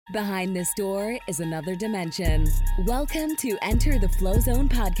Behind this door is another dimension. Welcome to Enter the Flow Zone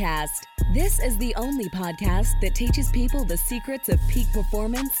podcast. This is the only podcast that teaches people the secrets of peak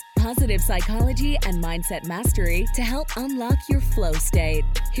performance, positive psychology, and mindset mastery to help unlock your flow state.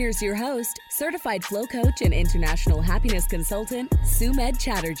 Here's your host, certified flow coach and international happiness consultant, Sumed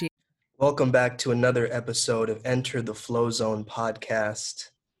Chatterjee. Welcome back to another episode of Enter the Flow Zone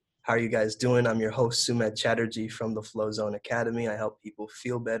podcast. How are you guys doing? I'm your host, Sumed Chatterjee from the Flow Zone Academy. I help people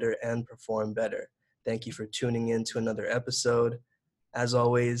feel better and perform better. Thank you for tuning in to another episode. As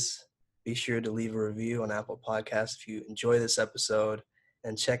always, be sure to leave a review on Apple Podcasts if you enjoy this episode,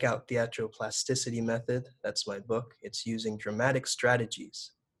 and check out Theatroplasticity Method. That's my book. It's using dramatic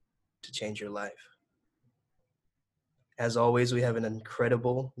strategies to change your life. As always, we have an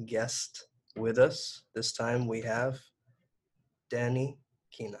incredible guest with us. This time we have Danny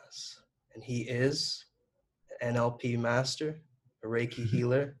Kinas, and he is an NLP master, a Reiki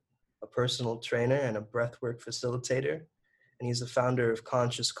healer, a personal trainer, and a breathwork facilitator, and he's the founder of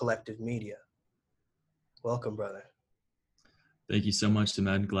Conscious Collective Media. Welcome, brother. Thank you so much,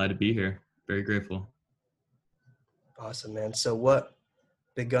 Sumed. Glad to be here. Very grateful. Awesome, man. So what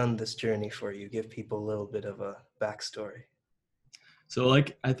begun this journey for you? Give people a little bit of a backstory. So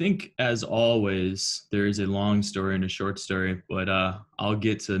I think as always, there is a long story and a short story, but I'll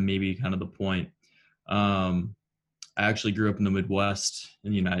get to maybe kind of the point. I actually grew up in the Midwest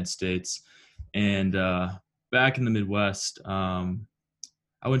in the United States, and back in the Midwest, I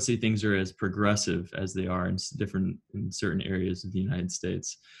wouldn't say things are as progressive as they are in certain areas of the United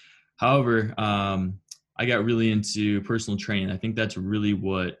States. However, I got really into personal training. I think that's really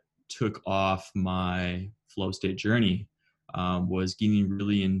what took off my flow state journey. Was getting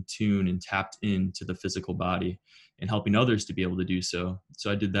really in tune and tapped into the physical body and helping others to be able to do so. So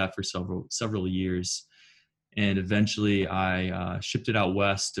I did that for several years. And eventually I shifted out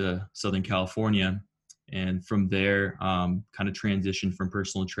west to Southern California. And from there, kind of transitioned from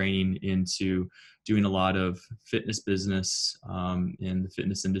personal training into doing a lot of fitness business in the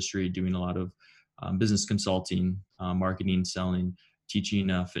fitness industry, doing a lot of business consulting, marketing, selling, teaching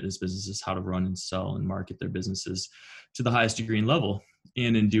fitness businesses how to run and sell and market their businesses to the highest degree and level.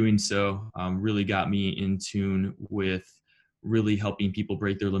 And in doing so, really got me in tune with really helping people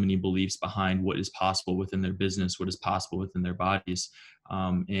break their limiting beliefs behind what is possible within their business, what is possible within their bodies.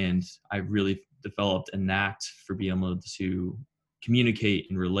 And I really developed a knack for being able to communicate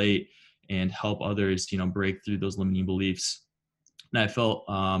and relate and help others, break through those limiting beliefs. And I felt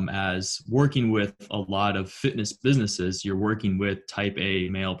as working with a lot of fitness businesses, you're working with type A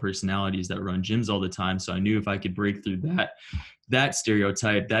male personalities that run gyms all the time. So I knew if I could break through that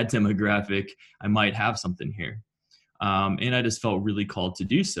stereotype, that demographic, I might have something here. And I just felt really called to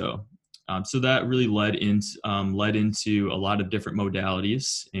do so. So that really led into a lot of different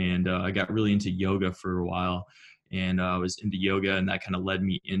modalities. And I got really into yoga for a while. And I was into yoga, and that kind of led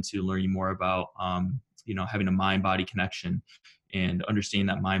me into learning more about, having a mind-body connection and understanding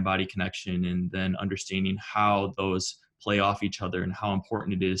that mind-body connection, and then understanding how those play off each other and how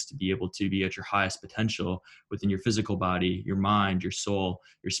important it is to be able to be at your highest potential within your physical body, your mind, your soul,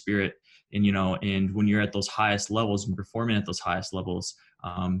 your spirit. And, and when you're at those highest levels and performing at those highest levels,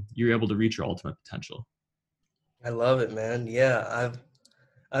 you're able to reach your ultimate potential. I love it, man. Yeah,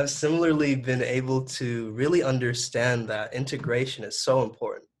 I've similarly been able to really understand that integration is so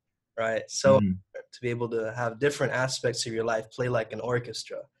important, right? So to be able to have different aspects of your life play like an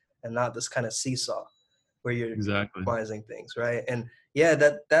orchestra and not this kind of seesaw where you're compromising things, right? And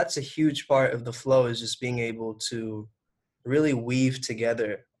yeah, that's a huge part of the flow, is just being able to really weave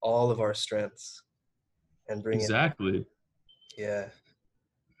together all of our strengths and bring it. Yeah.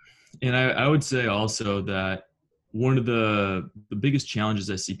 And I would say also that one of the biggest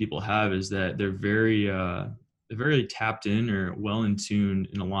challenges I see people have is that they're very tapped in or well in tune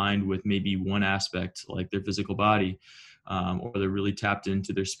and aligned with maybe one aspect, like their physical body, or they're really tapped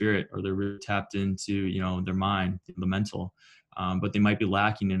into their spirit, or they're really tapped into, their mind, the mental, but they might be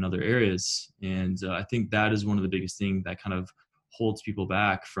lacking in other areas. And I think that is one of the biggest things that kind of holds people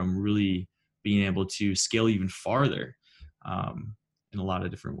back from really being able to scale even farther. In a lot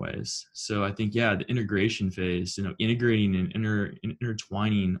of different ways. So I think, the integration phase, integrating and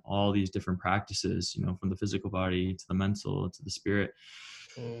intertwining all these different practices, from the physical body to the mental to the spirit,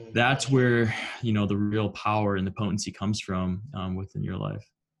 that's where, the real power and the potency comes from within your life.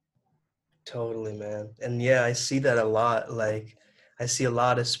 Totally, man. And yeah, I see that a lot. Like, I see a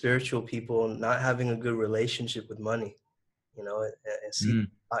lot of spiritual people not having a good relationship with money. I see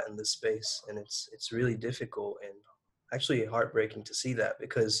a lot in this space, and it's really difficult and actually heartbreaking to see that,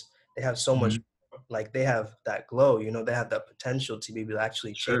 because they have so much, like they have that glow, you know, they have that potential to be able to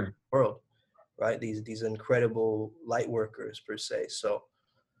actually change Sure. the world, right? These incredible light workers per se. So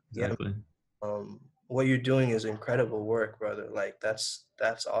yeah, Exactly. what you're doing is incredible work, brother. Like that's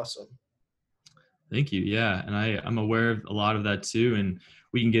awesome. Thank you. Yeah. And I'm aware of a lot of that too. And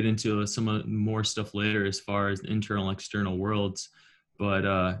we can get into some more stuff later as far as the internal and external worlds.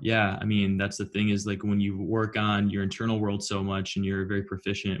 But yeah, I mean, that's the thing is like when you work on your internal world so much and you're very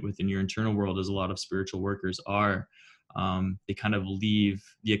proficient within your internal world, as a lot of spiritual workers are, they kind of leave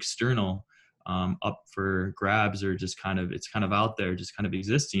the external up for grabs, or just kind of, it's kind of out there, just kind of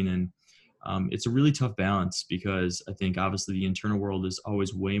existing. And it's a really tough balance, because I think obviously the internal world is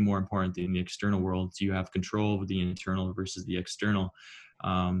always way more important than the external world. So you have control over the internal versus the external.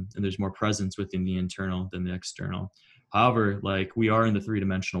 And there's more presence within the internal than the external. However, like we are in the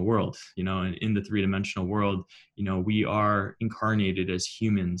three-dimensional world, you know, and in the three-dimensional world, you know, we are incarnated as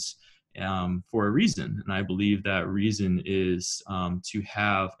humans for a reason. And I believe that reason is to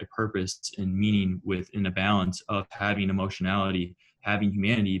have a purpose and meaning within a balance of having emotionality, having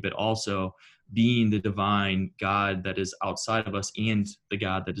humanity, but also being the divine God that is outside of us and the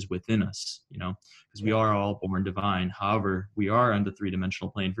God that is within us, you know, because we are all born divine. However, we are on the three-dimensional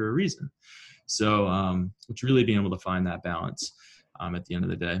plane for a reason. So it's really being able to find that balance at the end of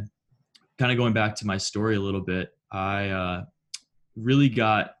the day. Kind of going back to my story a little bit, I really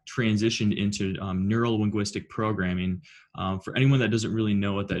got transitioned into neuro-linguistic programming. For anyone that doesn't really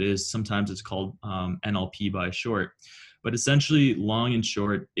know what that is, sometimes it's called NLP by short. But essentially, long and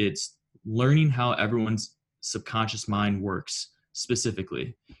short, it's learning how everyone's subconscious mind works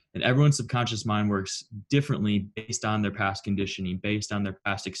specifically. And everyone's subconscious mind works differently based on their past conditioning, based on their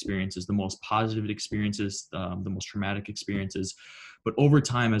past experiences, the most positive experiences, the most traumatic experiences. But over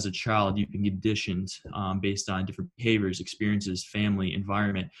time, as a child, you've been conditioned based on different behaviors, experiences, family,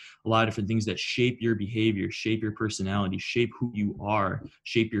 environment, a lot of different things that shape your behavior, shape your personality, shape who you are,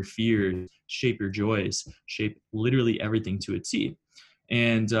 shape your fears, shape your joys, shape literally everything to a T.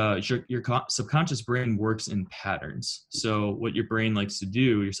 And your subconscious brain works in patterns. So what your brain likes to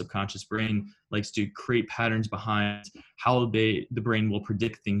do, your subconscious brain likes to create patterns behind how the brain will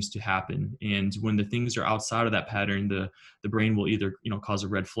predict things to happen. And when the things are outside of that pattern, the brain will either, you know, cause a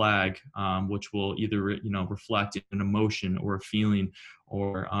red flag, which will either, you know, reflect an emotion or a feeling,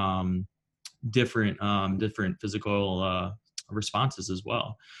 or different physical responses as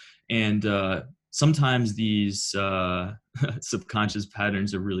well. And sometimes these subconscious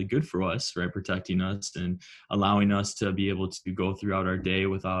patterns are really good for us, right? Protecting us and allowing us to be able to go throughout our day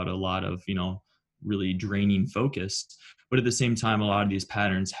without a lot of, you know, really draining focus. But at the same time, a lot of these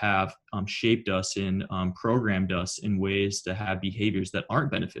patterns have shaped us and programmed us in ways to have behaviors that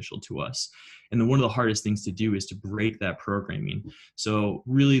aren't beneficial to us. And then one of the hardest things to do is to break that programming. So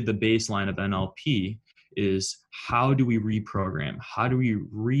really the baseline of NLP is, how do we reprogram? How do we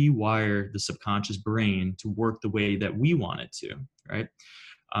rewire the subconscious brain to work the way that we want it to, right?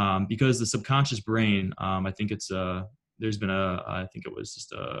 Because the subconscious brain, I think there's been I think it was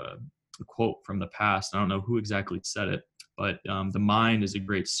just a quote from the past. I don't know who exactly said it, but the mind is a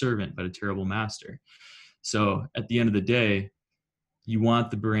great servant, but a terrible master. So at the end of the day, you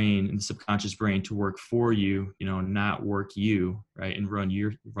want the brain and the subconscious brain to work for you, you know, not work you, right? And run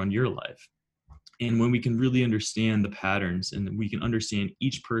your life. And when we can really understand the patterns, and we can understand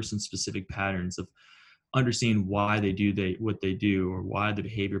each person's specific patterns of understand why they do what they do, or why the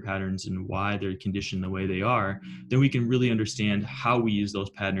behavior patterns and why they're conditioned the way they are, then we can really understand how we use those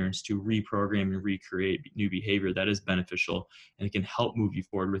patterns to reprogram and recreate new behavior that is beneficial, and it can help move you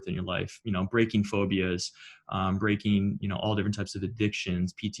forward within your life. You know, breaking phobias, breaking, you know, all different types of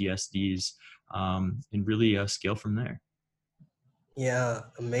addictions, PTSDs, and really scale from there. Yeah,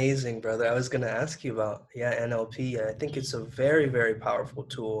 amazing, brother. I was gonna ask you about NLP. I think it's a very, very powerful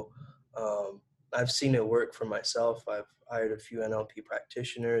tool. I've seen it work for myself. I've hired a few NLP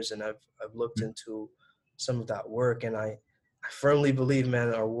practitioners, and I've looked into some of that work, and I firmly believe,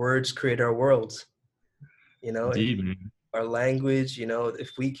 man, our words create our worlds. You know, Indeed, man. our language. You know,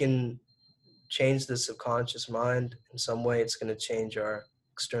 if we can change the subconscious mind in some way, it's gonna change our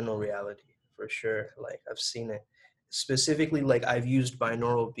external reality for sure. Like I've seen it. Specifically, like I've used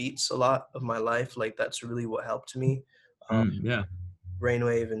binaural beats a lot of my life. Like that's really what helped me. Yeah.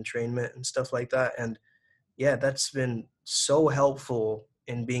 Brainwave entrainment and stuff like that. And yeah, that's been so helpful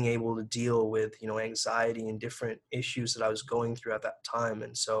in being able to deal with, you know, anxiety and different issues that I was going through at that time.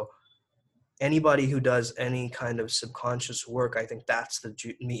 And so anybody who does any kind of subconscious work, I think that's the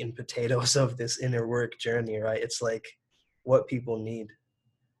meat and potatoes of this inner work journey, right? It's like what people need.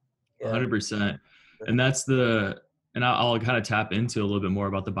 Yeah. 100%. And that's And I'll kind of tap into a little bit more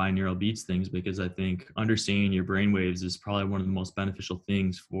about the binaural beats things, because I think understanding your brainwaves is probably one of the most beneficial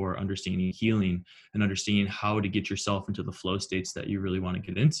things for understanding healing and understanding how to get yourself into the flow states that you really want to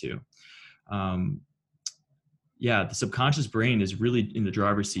get into. Yeah, the subconscious brain is really in the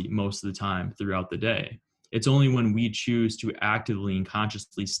driver's seat most of the time throughout the day. It's only when we choose to actively and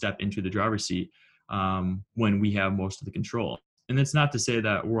consciously step into the driver's seat when we have most of the control. And that's not to say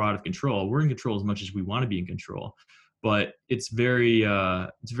that we're out of control. We're in control as much as we want to be in control. But it's very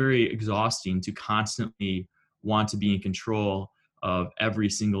exhausting to constantly want to be in control of every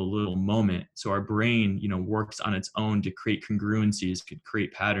single little moment. So our brain, works on its own to create congruencies, could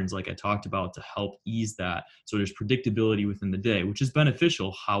create patterns like I talked about to help ease that. So there's predictability within the day, which is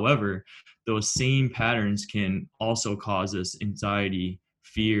beneficial. However, those same patterns can also cause us anxiety,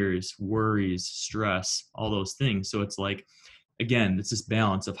 fears, worries, stress, all those things. So it's like, again, it's this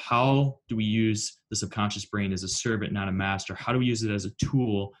balance of how do we use the subconscious brain as a servant, not a master? How do we use it as a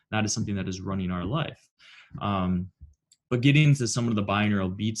tool, not as something that is running our life? But getting into some of the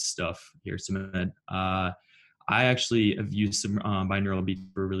binaural beats stuff here, Sumedh, I actually have used some binaural beats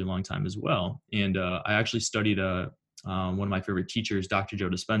for a really long time as well. And I actually studied one of my favorite teachers, Dr. Joe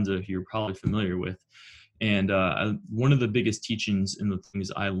Dispenza, who you're probably familiar with. And one of the biggest teachings and the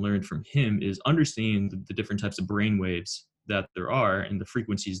things I learned from him is understanding the different types of brain waves that there are and the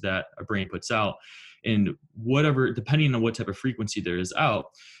frequencies that a brain puts out. And whatever, depending on what type of frequency there is out,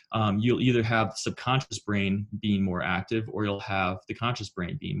 you'll either have the subconscious brain being more active or you'll have the conscious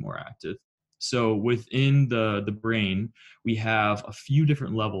brain being more active. So within the brain, we have a few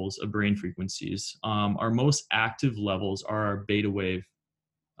different levels of brain frequencies. Our most active levels are our beta wave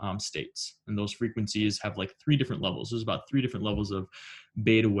states. And those frequencies have like 3 different levels. There's about 3 different levels of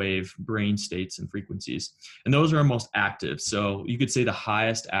beta wave brain states and frequencies. And those are our most active. So you could say the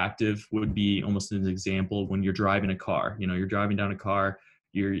highest active would be almost an example when you're driving a car. You're driving down a car,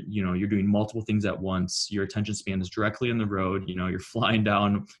 you're doing multiple things at once. Your attention span is directly on the road. You're flying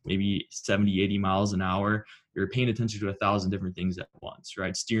down maybe 70, 80 miles an hour. You're paying attention to 1,000 different things at once,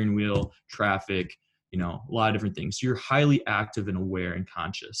 right? Steering wheel, traffic, a lot of different things. So you're highly active and aware and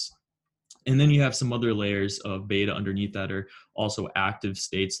conscious. And then you have some other layers of beta underneath that are also active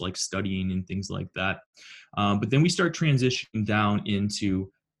states like studying and things like that. But then we start transitioning down into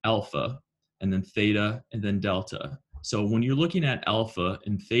alpha and then theta and then delta. So when you're looking at alpha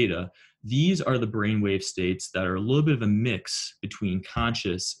and theta, these are the brainwave states that are a little bit of a mix between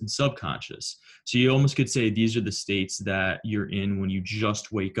conscious and subconscious. So you almost could say these are the states that you're in when you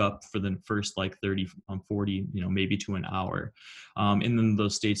just wake up for the first like 30, 40, maybe to an hour. And then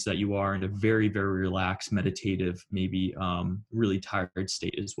those states that you are in a very, very relaxed, meditative, maybe really tired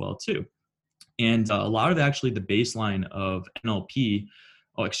state as well too. And a lot of actually the baseline of NLP,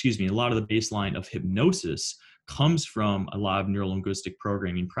 a lot of the baseline of hypnosis comes from a lot of neuro-linguistic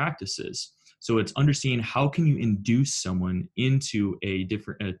programming practices. So it's understanding how can you induce someone into a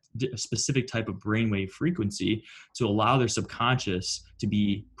specific type of brainwave frequency to allow their subconscious to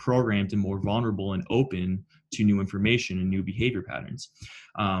be programmed and more vulnerable and open to new information and new behavior patterns.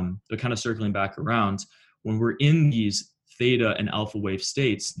 They're kind of circling back around. When we're in these theta and alpha wave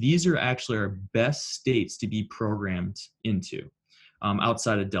states, these are actually our best states to be programmed into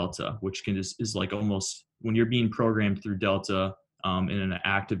outside of delta, which is like almost when you're being programmed through delta in an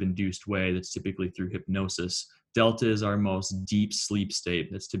active induced way, that's typically through hypnosis. Delta is our most deep sleep state.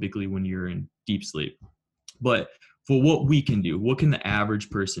 That's typically when you're in deep sleep. But for what we can do, what can the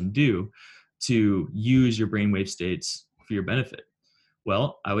average person do to use your brainwave states for your benefit?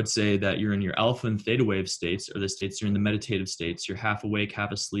 Well, I would say that you're in your alpha and theta wave states, or the states you're in the meditative states, you're half awake,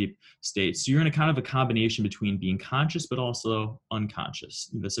 half asleep states. So you're in a kind of a combination between being conscious, but also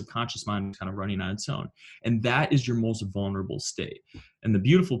unconscious. The subconscious mind is kind of running on its own. And that is your most vulnerable state. And the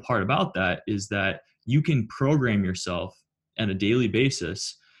beautiful part about that is that you can program yourself on a daily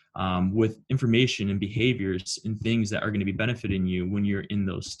basis with information and behaviors and things that are going to be benefiting you when you're in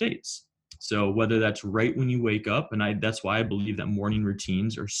those states. So whether that's right when you wake up, and that's why I believe that morning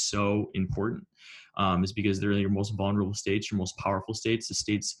routines are so important, is because they're your most vulnerable states, your most powerful states, the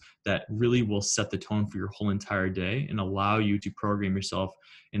states that really will set the tone for your whole entire day and allow you to program yourself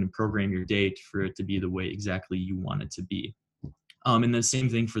and program your day for it to be the way exactly you want it to be. And the same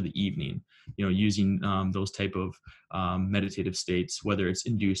thing for the evening, using those type of meditative states, whether it's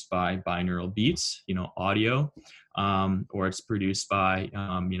induced by binaural beats, audio, or it's produced by,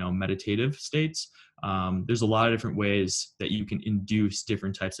 meditative states. There's a lot of different ways that you can induce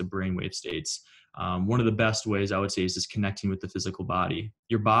different types of brainwave states. One of the best ways I would say is just connecting with the physical body.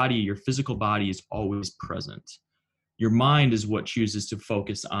 Your physical body is always present. your mind is what chooses to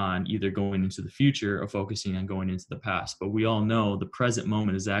focus on either going into the future or focusing on going into the past. But we all know the present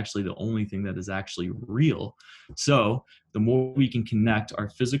moment is actually the only thing that is actually real. So the more we can connect our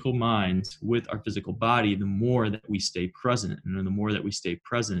physical mind with our physical body, the more that we stay present. And the more that we stay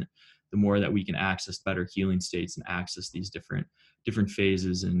present, the more that we can access better healing states and access these different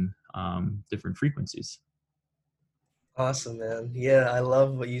phases and different frequencies. Awesome, man. Yeah, I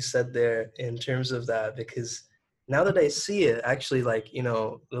love what you said there in terms of that, because now that I see it, actually, like,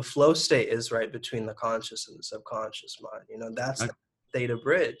 the flow state is right between the conscious and the subconscious mind. That's the theta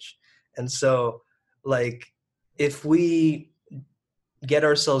bridge. And so, like, if we get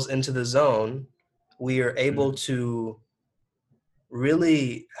ourselves into the zone, we are able to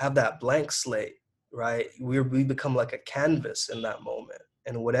really have that blank slate, right? We become like a canvas in that moment.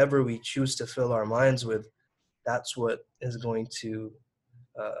 And whatever we choose to fill our minds with, that's what is going to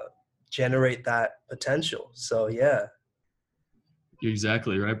generate that potential. So yeah. You're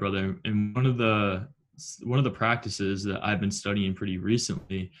exactly right, brother. And one of the practices that I've been studying pretty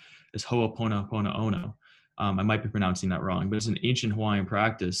recently is Ho'oponopono. I might be pronouncing that wrong, but it's an ancient Hawaiian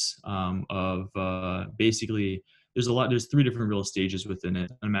practice of basically there's 3 different real stages within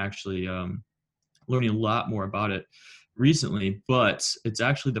it. I'm actually learning a lot more about it recently, but it's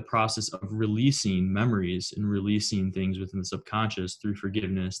actually the process of releasing memories and releasing things within the subconscious through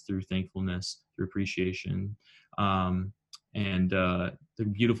forgiveness, through thankfulness, through appreciation. And the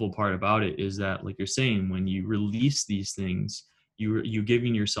beautiful part about it is that, like you're saying, when you release these things, you're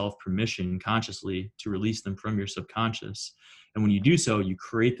giving yourself permission consciously to release them from your subconscious. And when you do so, you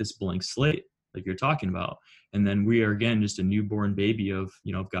create this blank slate, like you're talking about. And then we are, again, just a newborn baby of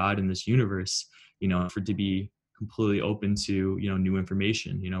God in this universe, for it to be completely open to new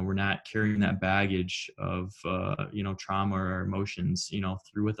information. We're not carrying that baggage of trauma or emotions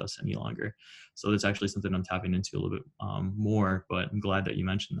through with us any longer. So that's actually something I'm tapping into a little bit more, but I'm glad that you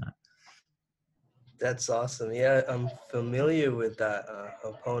mentioned that. That's awesome. Yeah, I'm familiar with that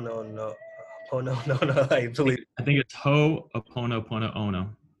Ho'oponopono, I believe. I think it's Ho'oponopono,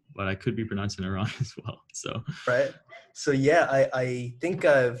 but I could be pronouncing it wrong as well. So right. So yeah, I think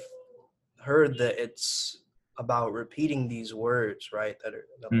I've heard that it's about repeating these words, right? That are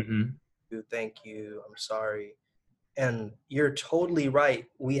thank you, I'm sorry. And you're totally right.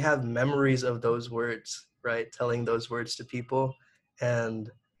 We have memories of those words, right? Telling those words to people.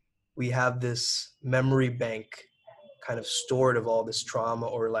 And we have this memory bank kind of stored of all this trauma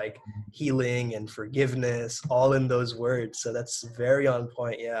or like healing and forgiveness all in those words. So that's very on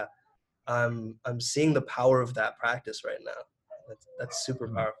point. Yeah. I'm seeing the power of that practice right now. That's super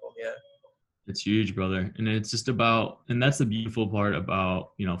powerful. Yeah. It's huge, brother. And it's just about, and that's the beautiful part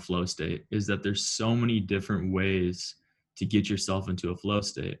about, flow state, is that there's so many different ways to get yourself into a flow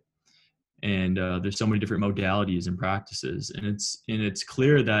state. And there's so many different modalities and practices. And it's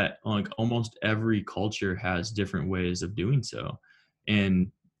clear that like almost every culture has different ways of doing so.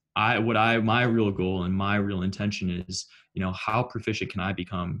 And my real goal and my real intention is, how proficient can I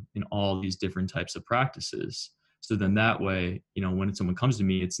become in all these different types of practices? So then that way, when someone comes to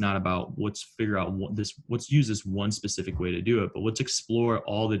me, it's not about let's figure out let's use this one specific way to do it, but let's explore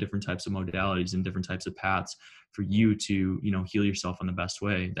all the different types of modalities and different types of paths for you to, heal yourself in the best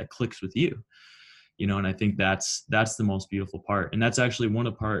way that clicks with you. And I think that's the most beautiful part. And that's actually one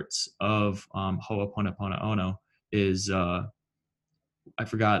of the parts of Ho'oponopono is I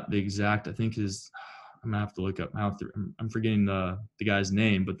forgot the exact, I think I'm gonna have to look up. I'm forgetting the guy's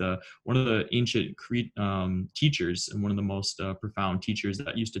name, but one of the ancient teachers and one of the most profound teachers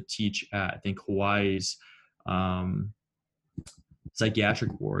that used to teach at, I think, Hawaii's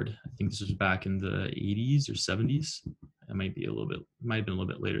psychiatric ward. I think this was back in the 80s or 70s. It might have been a little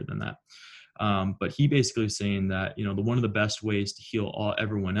bit later than that. But he basically was saying that, one of the best ways to heal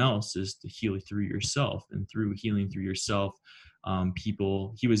everyone else is to heal through yourself, and through healing through yourself,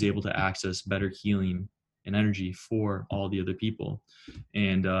 he was able to access better healing and energy for all the other people.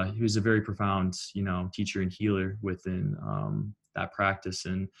 And he was a very profound, teacher and healer within that practice,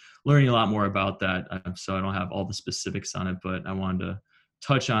 and learning a lot more about that. So I don't have all the specifics on it, but I wanted to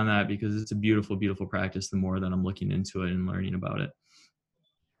touch on that because it's a beautiful, beautiful practice the more that I'm looking into it and learning about it.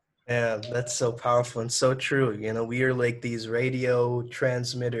 Yeah, that's so powerful and so true. We are like these radio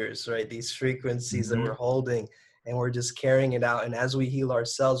transmitters, right? These frequencies that we're holding, and we're just carrying it out. And as we heal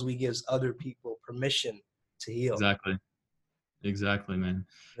ourselves, we give other people permission to heal. Exactly, man.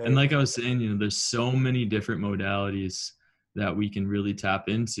 And like I was saying, there's so many different modalities that we can really tap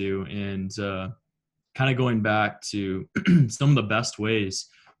into. And kind of going back to some of the best ways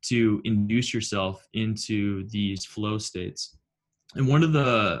to induce yourself into these flow states. And one of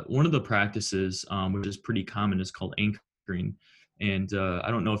the practices, which is pretty common, is called anchoring. And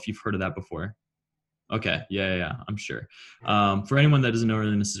I don't know if you've heard of that before. Okay, yeah, I'm sure. For anyone that doesn't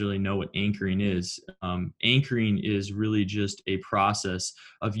really necessarily know what anchoring is really just a process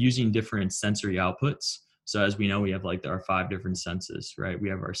of using different sensory outputs. So as we know, we have like our 5 different senses, right? We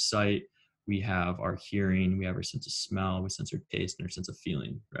have our sight, we have our hearing, we have our sense of smell, we sense our taste, and our sense of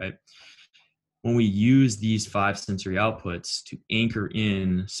feeling, right? When we use these 5 sensory outputs to anchor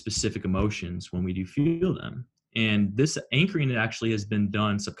in specific emotions when we do feel them. And this anchoring actually has been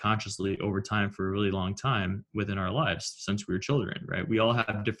done subconsciously over time for a really long time within our lives since we were children, right? We all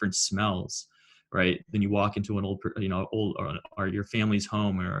have different smells, right? Then you walk into an old or your family's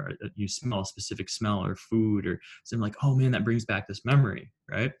home, or you smell a specific smell or food or something, like, oh man, that brings back this memory,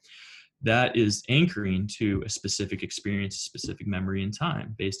 right? That is anchoring to a specific experience, a specific memory in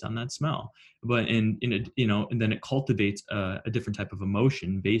time based on that smell. But and then it cultivates a different type of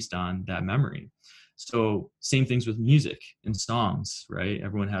emotion based on that memory. So same things with music and songs, right?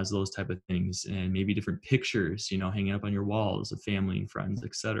 Everyone has those type of things, and maybe different pictures, hanging up on your walls of family and friends,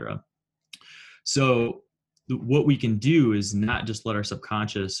 etc. So what we can do is not just let our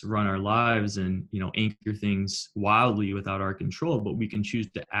subconscious run our lives and anchor things wildly without our control, but we can choose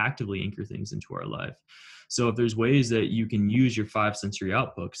to actively anchor things into our life. So if there's ways that you can use your 5 sensory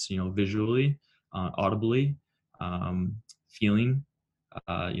outputs, visually, audibly, feeling,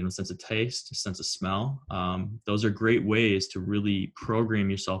 sense of taste, sense of smell, those are great ways to really program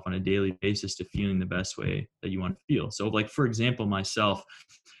yourself on a daily basis to feeling the best way that you want to feel. So like, for example, myself,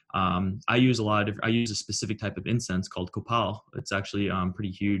 I use a specific type of incense called copal. It's actually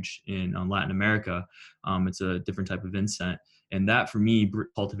pretty huge in Latin America. It's a different type of incense, and that for me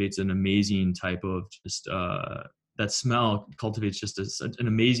cultivates an amazing type of just that smell cultivates just an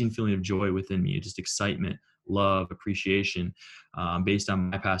amazing feeling of joy within me, just excitement, love, appreciation, based on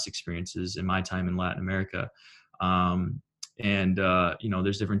my past experiences in my time in Latin America.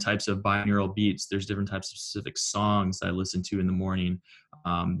 There's different types of binaural beats. There's different types of specific songs I listen to in the morning.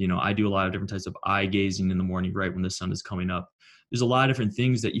 I do a lot of different types of eye gazing in the morning, right when the sun is coming up. There's a lot of different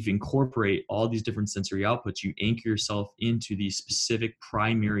things that if you incorporate all these different sensory outputs, you anchor yourself into these specific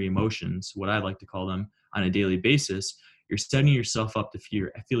primary emotions, what I like to call them, on a daily basis. You're setting yourself up to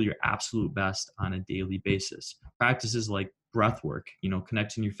feel your absolute best on a daily basis. Practices like breath work,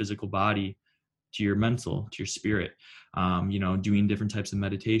 connecting your physical body to your mental, to your spirit, doing different types of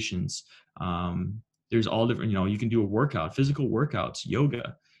meditations. There's all different, you can do a workout, physical workouts,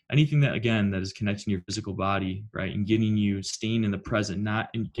 yoga, anything that, again, that is connecting your physical body, right? And getting you staying in the present, not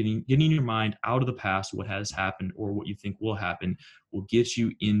in getting your mind out of the past, what has happened or what you think will happen, will get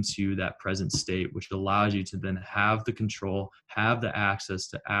you into that present state, which allows you to then have the control, have the access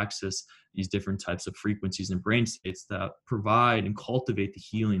to access these different types of frequencies and brain states that provide and cultivate the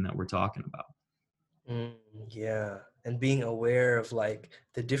healing that we're talking about. Yeah. And being aware of like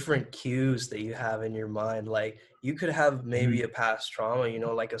the different cues that you have in your mind. Like you could have maybe a past trauma,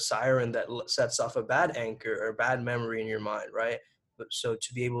 like a siren that sets off a bad anchor or a bad memory in your mind, right? But so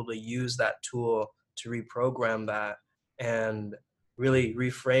to be able to use that tool to reprogram that and really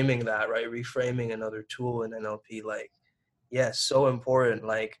reframing that, right? Reframing another tool in NLP, like, yeah, so important.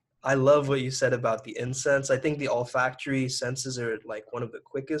 Like, I love what you said about the incense. I think the olfactory senses are like one of the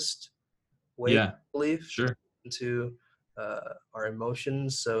quickest way, Yeah, I believe, sure. into our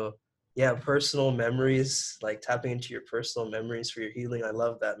emotions. So yeah, personal memories, like tapping into your personal memories for your healing. I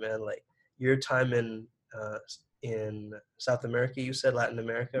love that, man. Like your time in South America, you said Latin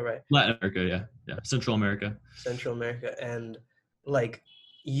America, right? Latin America, yeah, Central America. Central America, and like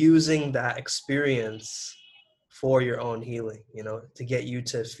using that experience for your own healing, to get you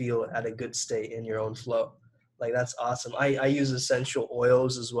to feel at a good state in your own flow. Like that's awesome. I use essential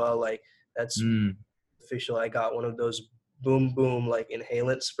oils as well. Like that's official. I got one of those boom boom like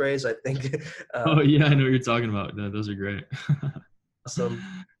inhalant sprays, I think. Oh yeah, I know what you're talking about. Those are great. Awesome.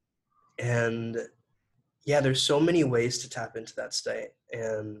 And yeah, there's so many ways to tap into that state.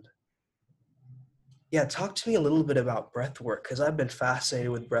 And yeah, talk to me a little bit about breath work, because I've been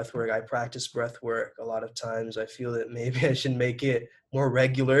fascinated with breath work. I practice breath work a lot of times. I feel that maybe I should make it more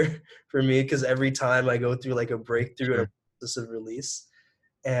regular for me, because every time I go through like a breakthrough and a process of release.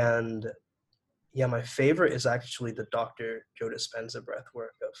 And yeah, my favorite is actually the Dr. Joe Dispenza breath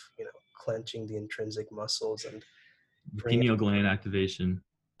work of, clenching the intrinsic muscles and pineal gland activation.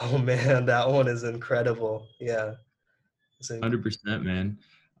 Oh man, that one is incredible. Yeah. 100%, man.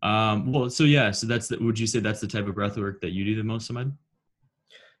 So would you say that's the type of breath work that you do the most, Ahmed?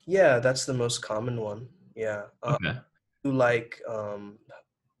 Yeah, that's the most common one. Yeah. Okay. I do like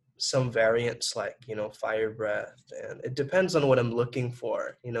some variants like, fire breath, and it depends on what I'm looking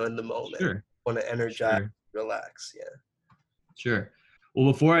for, in the moment. Sure. I want to energize, Sure. relax. Yeah. Sure.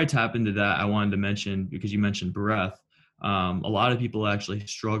 Well, before I tap into that, I wanted to mention, because you mentioned breath, a lot of people actually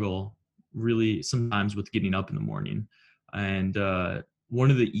struggle really sometimes with getting up in the morning. And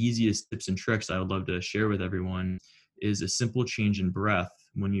one of the easiest tips and tricks I would love to share with everyone is a simple change in breath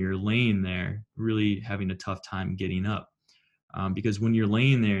when you're laying there, really having a tough time getting up. Because when you're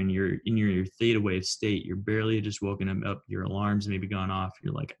laying there and you're in your theta wave state, you're barely just woken up, your alarm's maybe gone off.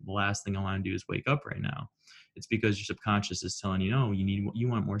 You're like, the last thing I want to do is wake up right now. It's because your subconscious is telling you, no, you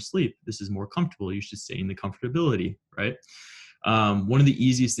want more sleep. This is more comfortable. You should stay in the comfortability, right? One of the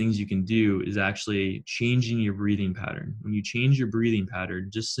easiest things you can do is actually changing your breathing pattern. When you change your breathing pattern,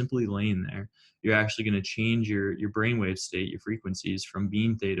 just simply laying there, you're actually going to change your brainwave state, your frequencies from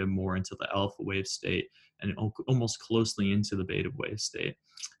being theta more into the alpha wave state and almost closely into the beta wave state.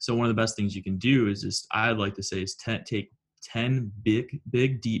 So one of the best things you can do is just, I'd like to say, is take 10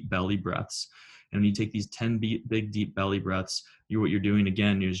 big, deep belly breaths. And when you take these 10 big, deep belly breaths, what you're doing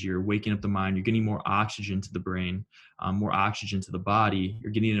again is you're waking up the mind. You're getting more oxygen to the brain, more oxygen to the body.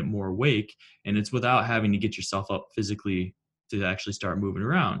 You're getting it more awake, and it's without having to get yourself up physically to actually start moving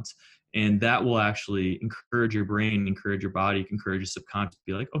around. And that will actually encourage your brain, encourage your body, encourage your subconscious to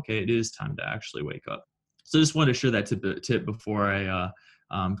be like, okay, it is time to actually wake up. So I just wanted to share that tip before I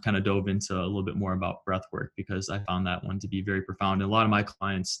kind of dove into a little bit more about breath work, because I found that one to be very profound. And a lot of my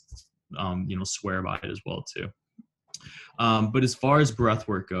clients, swear by it as well too. But as far as breath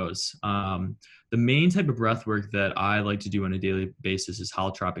work goes, the main type of breath work that I like to do on a daily basis is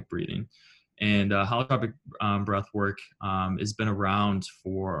holotropic breathing. And holotropic breath work has been around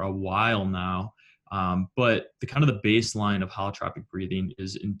for a while now. But the kind of the baseline of holotropic breathing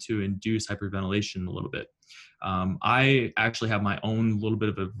is to induce hyperventilation a little bit. I actually have my own little bit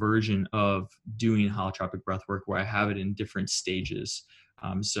of a version of doing holotropic breath work where I have it in different stages.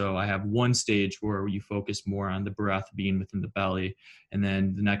 So I have one stage where you focus more on the breath being within the belly. And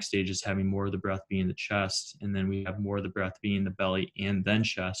then the next stage is having more of the breath being the chest. And then we have more of the breath being the belly and then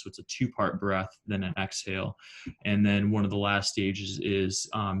chest. So it's a 2-part breath, then an exhale. And then one of the last stages is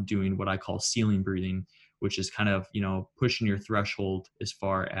doing what I call ceiling breathing, which is kind of, pushing your threshold as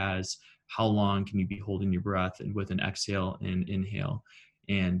far as how long can you be holding your breath and with an exhale and inhale.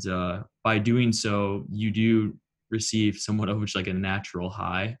 And by doing so, you do receive somewhat of which like a natural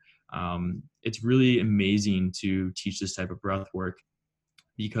high. It's really amazing to teach this type of breath work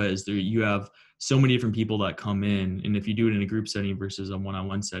because you have so many different people that come in, and if you do it in a group setting versus a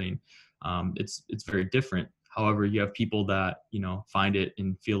one-on-one setting, it's very different. However, you have people that find it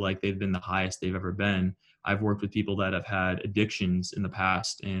and feel like they've been the highest they've ever been. I've worked with people that have had addictions in the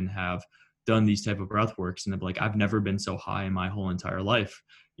past and have done these type of breath works, and they're like, I've never been so high in my whole entire life.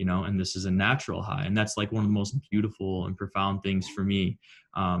 And this is a natural high. And that's like one of the most beautiful and profound things for me,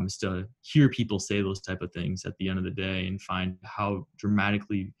 is to hear people say those type of things at the end of the day and find how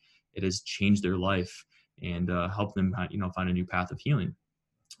dramatically it has changed their life and help them, find a new path of healing.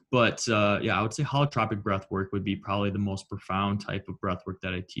 But I would say holotropic breath work would be probably the most profound type of breath work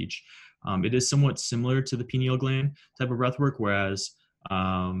that I teach. It is somewhat similar to the pineal gland type of breath work, whereas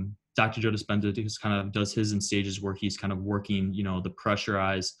Dr. Joe Dispenza does his in stages where he's kind of working, the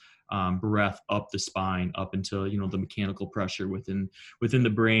pressurized breath up the spine, up until, the mechanical pressure within the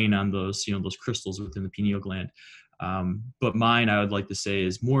brain on those, those crystals within the pineal gland. But mine, I would like to say,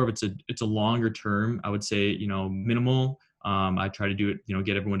 is more of it's a longer term. I would say, minimal. I try to do it,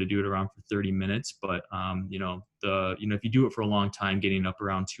 get everyone to do it around for 30 minutes. But, if you do it for a long time, getting up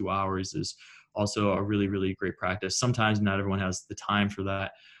around 2 hours is also a really, really great practice. Sometimes not everyone has the time for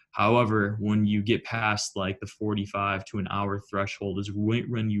that. However, when you get past like the 45 to an hour threshold is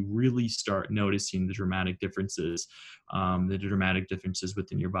when you really start noticing the dramatic differences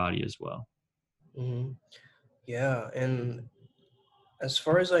within your body as well. Mm-hmm. Yeah. And as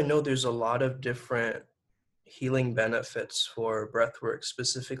far as I know, there's a lot of different healing benefits for breathwork,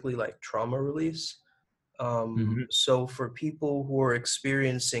 specifically like trauma release. So for people who are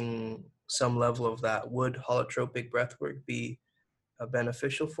experiencing some level of that, would holotropic breathwork be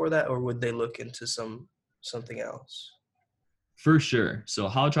beneficial for that, or would they look into something else? For sure. So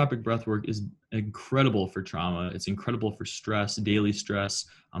holotropic breathwork is incredible for trauma. It's incredible for stress, daily stress,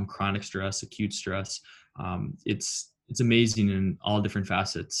 chronic stress, acute stress. It's amazing in all different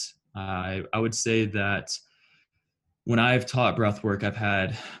facets. I would say that when I've taught breath work, I've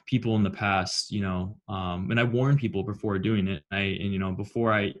had people in the past, and I warn people before doing it.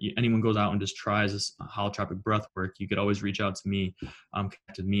 Before anyone goes out and just tries this holotropic breath work, you could always reach out to me,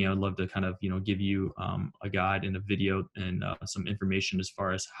 connect with me. I would love to kind of, give you a guide and a video and some information as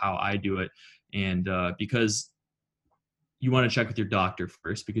far as how I do it. And because you want to check with your doctor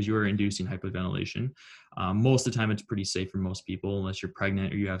first, because you are inducing hypoventilation. Most of the time, it's pretty safe for most people, unless you're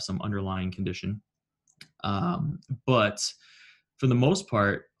pregnant or you have some underlying condition. But for the most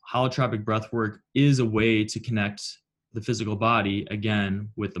part, holotropic breath work is a way to connect the physical body again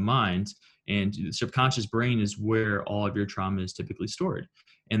with the mind. And the subconscious brain is where all of your trauma is typically stored.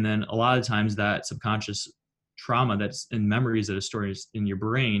 And then a lot of times that subconscious trauma that's in memories that are stored in your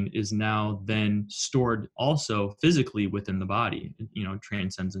brain is now then stored also physically within the body,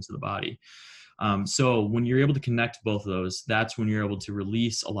 transcends into the body. So when you're able to connect both of those, that's when you're able to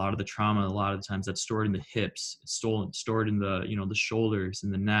release a lot of the trauma. A lot of the times that's stored in the hips, it's stored in the, the shoulders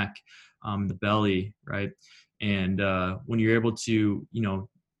and the neck, the belly, right? And when you're able to,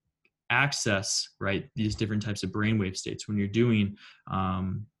 access, right, these different types of brainwave states, when you're doing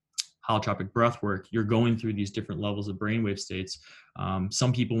holotropic breath work, you're going through these different levels of brainwave states.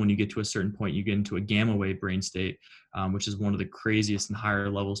 Some people, when you get to a certain point, you get into a gamma wave brain state, which is one of the craziest and higher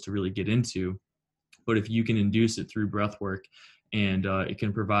levels to really get into. But if you can induce it through breath work, and it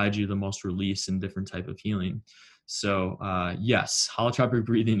can provide you the most release and different type of healing. So yes, holotropic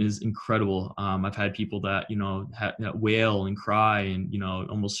breathing is incredible. I've had people that, that wail and cry and,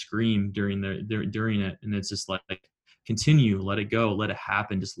 almost scream during it. And it's just like, continue, let it go, let it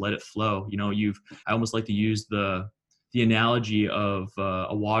happen, just let it flow. I almost like to use the analogy of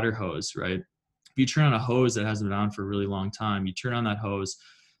a water hose, right? If you turn on a hose that hasn't been on for a really long time, you turn on that hose,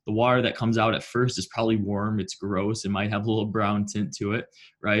 the water that comes out at first is probably warm, it's gross, it might have a little brown tint to it,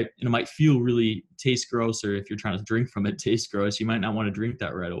 right? And it might taste gross, or if you're trying to drink from it, taste gross, you might not want to drink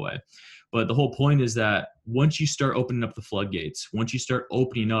that right away. But the whole point is that once you start opening up the floodgates, once you start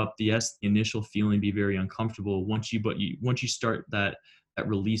opening up, the initial feeling be very uncomfortable. Once you start that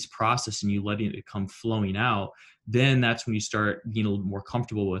release process and you letting it come flowing out, then that's when you start getting a little more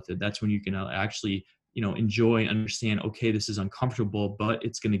comfortable with it. That's when you can actually, enjoy, understand, okay, this is uncomfortable, but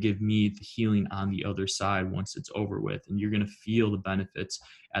it's going to give me the healing on the other side once it's over with. And you're going to feel the benefits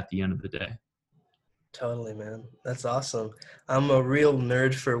at the end of the day. Totally, man. That's awesome. I'm a real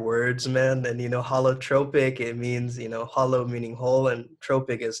nerd for words, man. And, holotropic, it means, holo meaning whole, and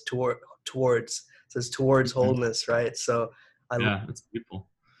tropic is towards, says towards wholeness, right? So it's beautiful.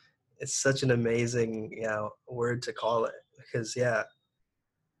 It's such an amazing, word to call it, because,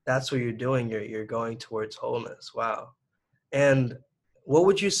 that's what you're doing. You're going towards wholeness. Wow. And what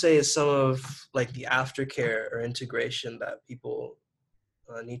would you say is some of like the aftercare or integration that people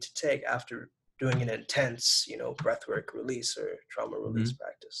need to take after doing an intense, breathwork release or trauma release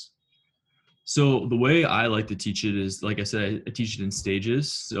practice? So the way I like to teach it is, like I said, I teach it in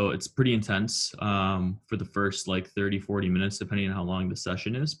stages. So it's pretty intense for the first 30, 40 minutes, depending on how long the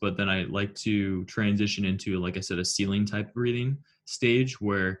session is. But then I like to transition into, like I said, a ceiling type breathing stage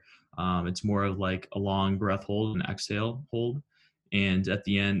where it's more of like a long breath hold and exhale hold. And at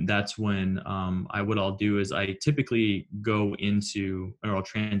the end, that's when what I'll do is I typically go into, or I'll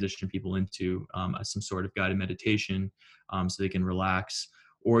transition people into some sort of guided meditation so they can relax.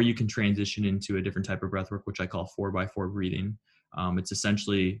 Or you can transition into a different type of breath work, which I call 4x4 breathing. It's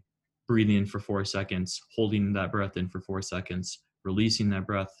essentially breathing in for 4 seconds, holding that breath in for 4 seconds, releasing that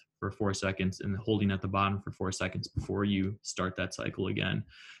breath for 4 seconds, and holding at the bottom for 4 seconds before you start that cycle again.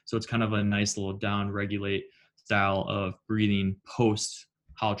 So it's kind of a nice little down regulate style of breathing post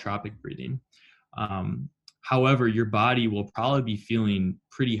holotropic breathing. However, your body will probably be feeling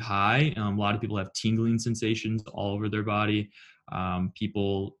pretty high. A lot of people have tingling sensations all over their body.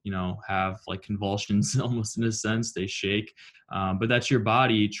 People, have like convulsions almost in a sense, they shake, but that's your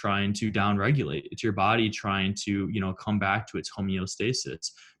body trying to down regulate. It's your body trying to, come back to its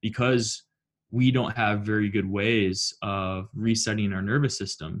homeostasis, because we don't have very good ways of resetting our nervous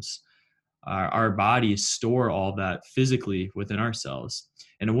systems. Our bodies store all that physically within ourselves.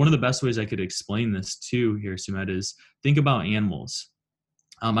 And one of the best ways I could explain this too here, Sumedh, is think about animals.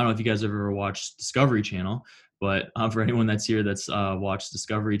 I don't know if you guys ever watched Discovery Channel, but for anyone that's here that's watched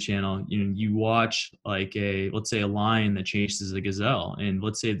Discovery Channel, you watch let's say a lion that chases a gazelle, and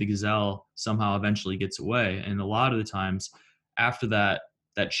let's say the gazelle somehow eventually gets away. And a lot of the times after that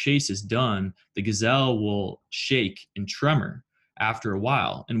chase is done, the gazelle will shake and tremor after a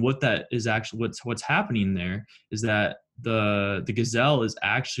while. And what that is actually, what's happening there is that the gazelle is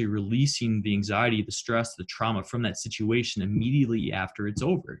actually releasing the anxiety, the stress, the trauma from that situation immediately after it's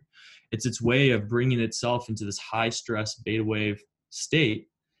over. It's its way of bringing itself into this high stress beta wave state,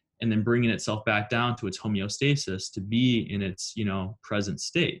 and then bringing itself back down to its homeostasis to be in its, present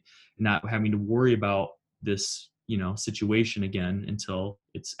state, and not having to worry about this, situation again until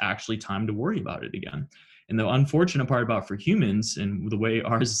it's actually time to worry about it again. And the unfortunate part about for humans and the way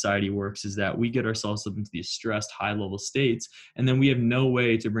our society works is that we get ourselves up into these stressed high level states, and then we have no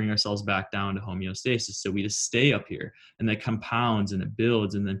way to bring ourselves back down to homeostasis. So we just stay up here, and that compounds and it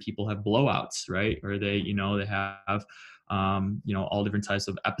builds, and then people have blowouts, right? Or they have all different types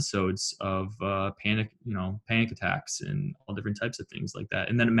of episodes of panic attacks and all different types of things like that.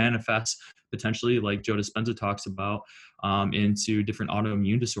 And then it manifests potentially, like Joe Dispenza talks about, into different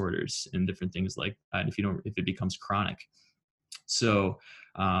autoimmune disorders and different things like that if it becomes chronic. So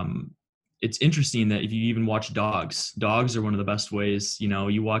it's interesting that if you even watch dogs are one of the best ways.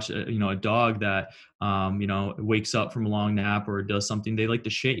 You watch a dog that wakes up from a long nap or does something, they like to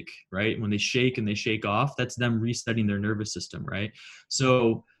shake, right? When they shake and they shake off, that's them resetting their nervous system, right?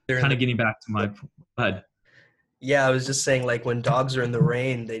 So kind of getting back to my head. Yeah, I was just saying, like, when dogs are in the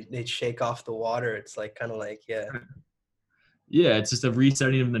rain, they shake off the water. It's like kind of like, Yeah, it's just a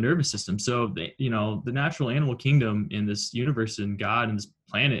resetting of the nervous system. So, the natural animal kingdom in this universe and God and this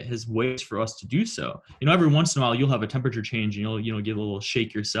planet has ways for us to do so. Every once in a while you'll have a temperature change and you'll get a little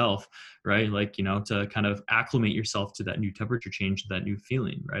shake yourself, right? Like, to kind of acclimate yourself to that new temperature change, that new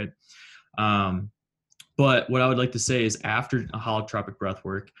feeling, right? But what I would like to say is after a holotropic breath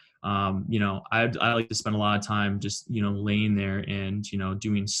work, I like to spend a lot of time just, laying there and,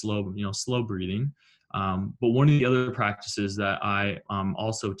 doing slow breathing. But one of the other practices that I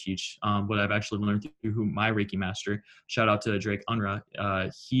also teach, what I've actually learned through my Reiki master, shout out to Drake Unruh,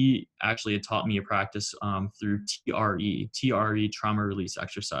 he actually had taught me a practice through TRE, trauma release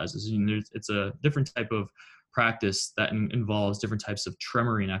exercises. And it's a different type of practice that involves different types of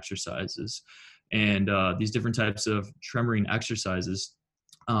tremoring exercises. And these different types of tremoring exercises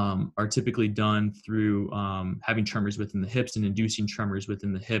are typically done through having tremors within the hips and inducing tremors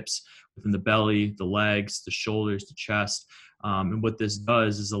within the hips, within the belly, the legs, the shoulders, the chest. And what this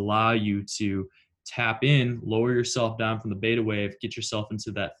does is allow you to tap in, lower yourself down from the beta wave, get yourself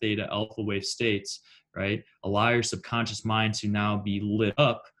into that theta alpha wave states, right? Allow your subconscious mind to now be lit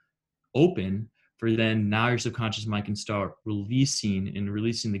up, open, for then now your subconscious mind can start releasing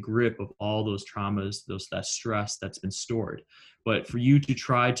the grip of all those traumas, that stress that's been stored. But for you to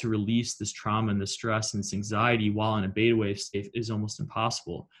try to release this trauma and this stress and this anxiety while in a beta wave state is almost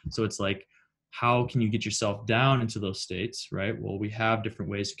impossible. So it's like, how can you get yourself down into those states, right? Well, we have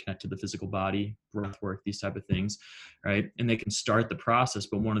different ways to connect to the physical body, breath work, these type of things, right? And they can start the process.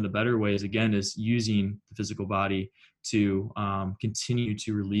 But one of the better ways, again, is using the physical body to continue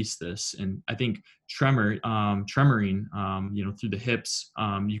to release this. And I think tremoring, through the hips,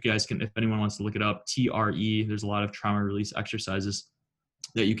 you guys can, if anyone wants to look it up, TRE, there's a lot of trauma release exercises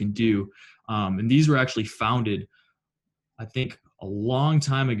that you can do. And these were actually founded, I think, a long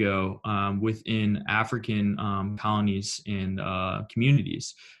time ago within African colonies and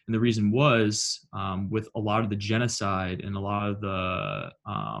communities. And the reason was with a lot of the genocide and a lot of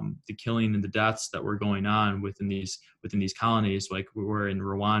the killing and the deaths that were going on within these colonies, like we were in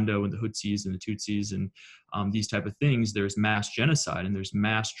Rwanda with the Hutsis and the Tutsis and these type of things, there's mass genocide and there's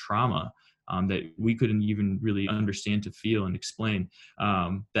mass trauma that we couldn't even really understand to feel and explain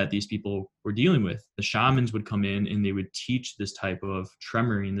that these people were dealing with. The shamans would come in and they would teach this type of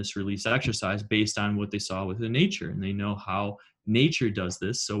tremoring, this release exercise based on what they saw within nature. And they know how nature does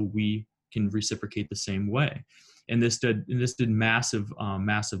this, so we can reciprocate the same way. And this did massive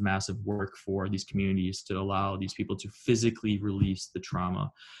work for these communities to allow these people to physically release the trauma.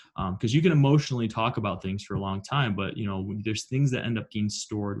 Because you can emotionally talk about things for a long time, but there's things that end up being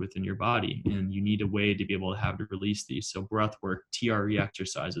stored within your body, and you need a way to be able to have to release these. So breath work, TRE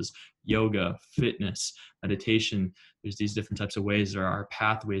exercises, yoga, fitness, meditation. There's these different types of ways. There are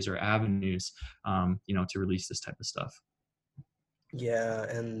pathways or avenues, to release this type of stuff. Yeah,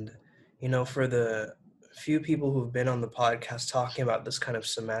 and for the few people who've been on the podcast talking about this kind of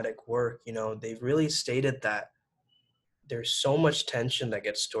somatic work, they've really stated that there's so much tension that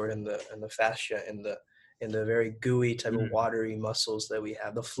gets stored in the fascia, in the very gooey type of watery muscles that we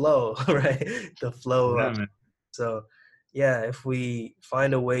have, the flow, right? The flow. Yeah, so yeah, if we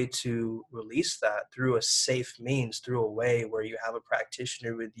find a way to release that through a safe means, through a way where you have a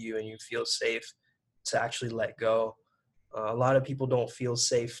practitioner with you and you feel safe to actually let go. A lot of people don't feel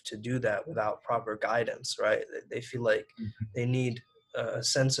safe to do that without proper guidance, right? They feel like they need a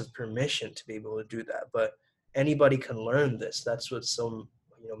sense of permission to be able to do that. But anybody can learn this. That's what's so,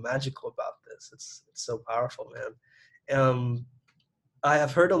 magical about this. It's so powerful, man. I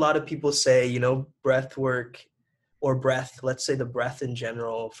have heard a lot of people say, breath work or breath, let's say the breath in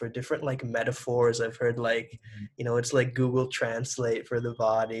general, for different like metaphors. I've heard like, it's like Google Translate for the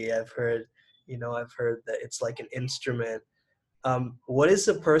body. I've heard that it's like an instrument. What is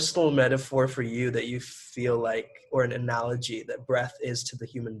a personal metaphor for you that you feel like, or an analogy that breath is to the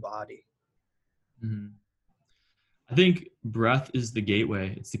human body? Mm-hmm. I think breath is the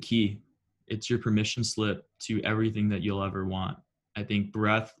gateway. It's the key. It's your permission slip to everything that you'll ever want. I think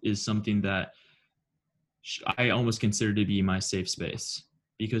breath is something that I almost consider to be my safe space,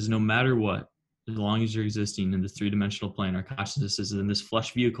 because no matter what, as long as you're existing in this three-dimensional plane, our consciousness is in this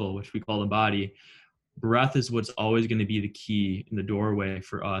flesh vehicle, which we call the body. Breath is what's always going to be the key in the doorway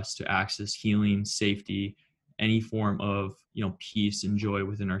for us to access healing, safety, any form of, peace and joy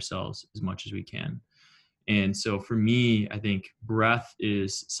within ourselves as much as we can. And so for me, I think breath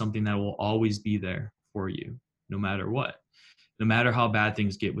is something that will always be there for you, no matter what. No matter how bad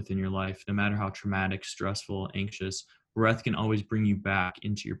things get within your life, no matter how traumatic, stressful, anxious, breath can always bring you back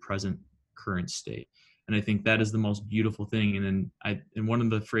into your present current state. And I think that is the most beautiful thing. And then one of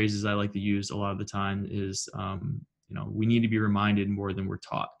the phrases I like to use a lot of the time is, we need to be reminded more than we're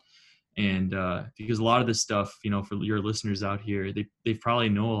taught. And because a lot of this stuff, for your listeners out here, they probably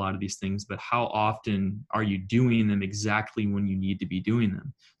know a lot of these things, but how often are you doing them exactly when you need to be doing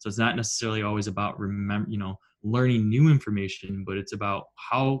them? So it's not necessarily always about learning new information, but it's about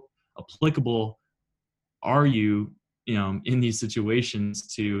how applicable are you, in these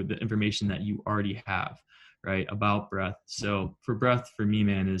situations to the information that you already have, right, about breath. So for breath, for me,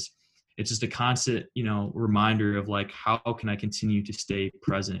 man, it's just a constant, reminder of like, how can I continue to stay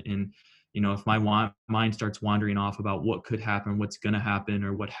present? And, if my mind starts wandering off about what could happen, what's going to happen,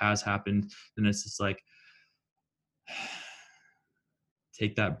 or what has happened, then it's just like,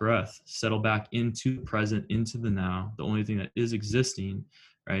 take that breath, settle back into the present, into the now, the only thing that is existing,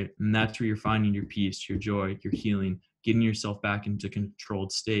 right? And that's where you're finding your peace, your joy, your healing, getting yourself back into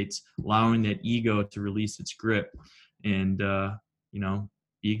controlled states, allowing that ego to release its grip and,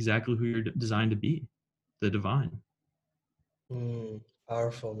 be exactly who you're designed to be, the divine.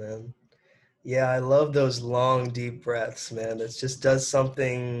 Powerful, man. Yeah, I love those long, deep breaths, man. It just does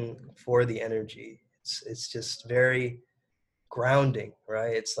something for the energy. It's just very grounding,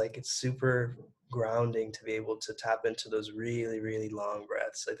 right? It's like it's super grounding to be able to tap into those really, really long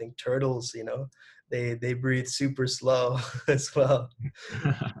breaths. I think turtles, they breathe super slow as well.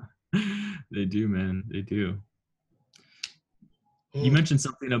 They do, man. They do. You mentioned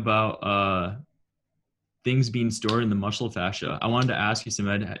something about things being stored in the muscle fascia. I wanted to ask you,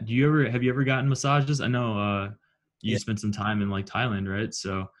 Sumedh, have you ever gotten massages? I know you spent some time in like Thailand, right?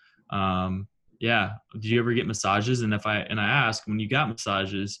 So yeah, did you ever get massages? And I ask, when you got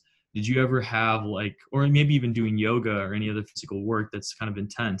massages, did you ever have like, or maybe even doing yoga or any other physical work that's kind of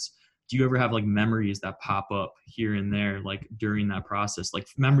intense, do you ever have like memories that pop up here and there, like during that process, like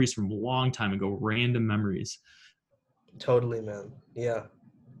memories from a long time ago, random memories? Totally, man. Yeah.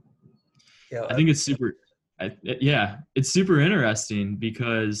 I think it's it's super interesting,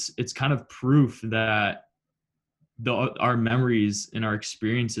 because it's kind of proof that our memories and our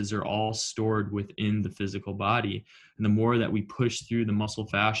experiences are all stored within the physical body. And the more that we push through the muscle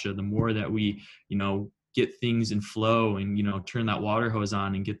fascia, the more that we, get things in flow and, turn that water hose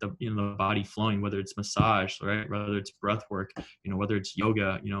on and get the, the body flowing, whether it's massage, right? Whether it's breath work, whether it's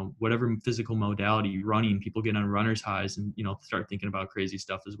yoga, whatever physical modality, running, people get on runner's highs and, start thinking about crazy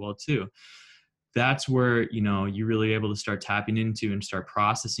stuff as well too. That's where, you're really able to start tapping into and start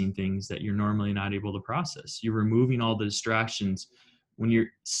processing things that you're normally not able to process. You're removing all the distractions. When you're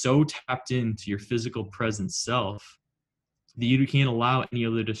so tapped into your physical present self, that you can't allow any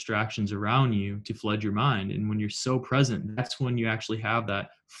other distractions around you to flood your mind. And when you're so present, that's when you actually have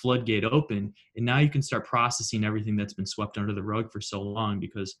that floodgate open. And now you can start processing everything that's been swept under the rug for so long,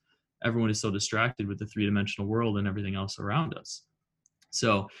 because everyone is so distracted with the three-dimensional world and everything else around us.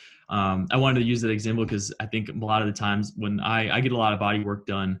 So I wanted to use that example because I think a lot of the times when I get a lot of body work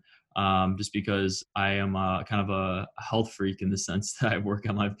done, just because I am kind of a health freak in the sense that I work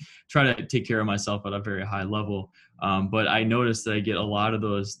on try to take care of myself at a very high level. But I noticed that I get a lot of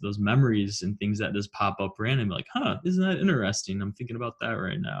those memories and things that just pop up randomly, like, isn't that interesting? I'm thinking about that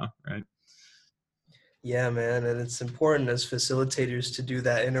right now, right? Yeah, man. And it's important as facilitators to do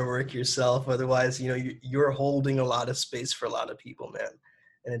that inner work yourself. Otherwise, you're holding a lot of space for a lot of people, man.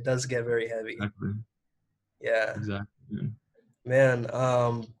 And it does get very heavy. Exactly. Yeah. Exactly. Man,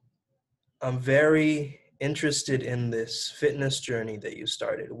 I'm very interested in this fitness journey that you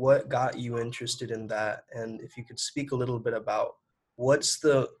started? What got you interested in that? And if you could speak a little bit about what's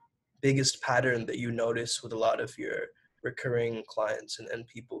the biggest pattern that you notice with a lot of your recurring clients and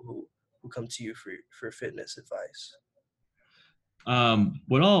people who come to you for fitness advice?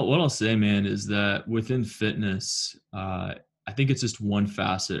 What I'll say, man, is that within fitness, I think it's just one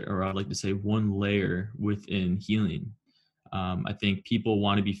facet, or I'd like to say one layer within healing. I think people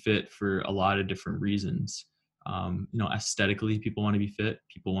want to be fit for a lot of different reasons. Aesthetically, people want to be fit.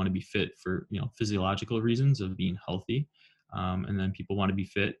 People want to be fit for, physiological reasons of being healthy. And then people want to be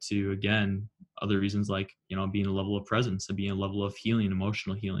fit to, again, other reasons like, being a level of presence and being a level of healing,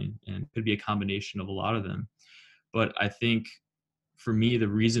 emotional healing, and it could be a combination of a lot of them. But I think for me, the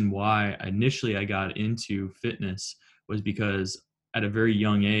reason why initially I got into fitness was because at a very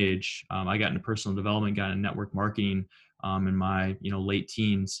young age, I got into personal development, got into network marketing in my late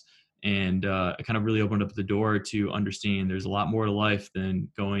teens, and it kind of really opened up the door to understanding there's a lot more to life than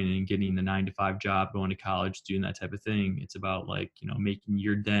going and getting a 9-to-5 job, going to college, doing that type of thing. It's about making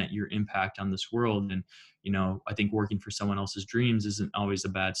your dent, your impact on this world, and I think working for someone else's dreams isn't always a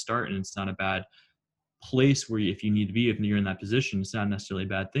bad start, and it's not a bad place where if you need to be, if you're in that position, it's not necessarily a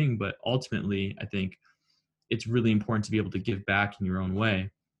bad thing. But ultimately, I think it's really important to be able to give back in your own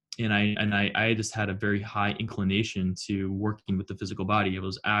way. And I just had a very high inclination to working with the physical body. I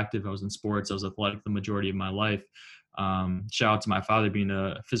was active, I was in sports, I was athletic the majority of my life. Shout out to my father being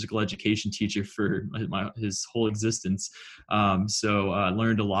a physical education teacher for his whole existence. So I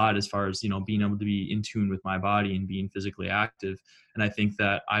learned a lot as far as, being able to be in tune with my body and being physically active. And I think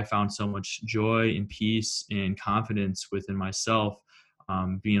that I found so much joy and peace and confidence within myself,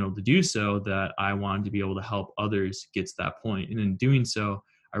 being able to do so, that I wanted to be able to help others get to that point. And in doing so,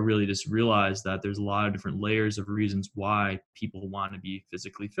 I really just realized that there's a lot of different layers of reasons why people want to be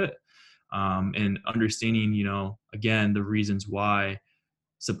physically fit. And understanding, again, the reasons why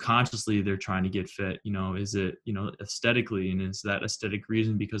subconsciously they're trying to get fit. Is it, aesthetically, and is that aesthetic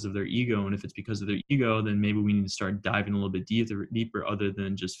reason because of their ego? And if it's because of their ego, then maybe we need to start diving a little bit deeper other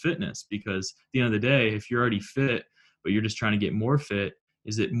than just fitness. Because at the end of the day, if you're already fit, but you're just trying to get more fit,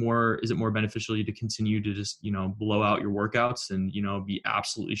 is it more beneficial to continue to just, blow out your workouts and, be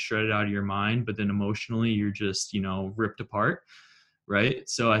absolutely shredded out of your mind, but then emotionally you're just, ripped apart. Right.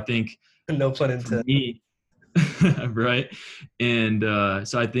 So I think No pun for intended. me, right. And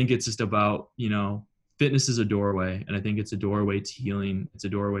so I think it's just about, fitness is a doorway, and I think it's a doorway to healing. It's a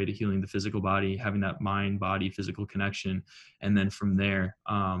doorway to healing the physical body, having that mind, body, physical connection. And then from there,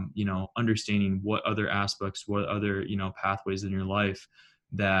 understanding what other aspects, what other, pathways in your life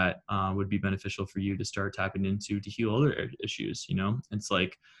that would be beneficial for you to start tapping into to heal other issues. It's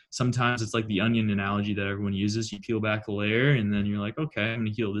like, sometimes it's like the onion analogy that everyone uses. You peel back a layer and then you're like, okay, I'm going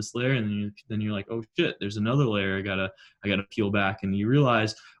to heal this layer. And then you're like, oh shit, there's another layer I gotta peel back. And you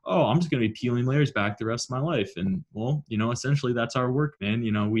realize, oh, I'm just going to be peeling layers back the rest of my life. And well, essentially that's our work, man.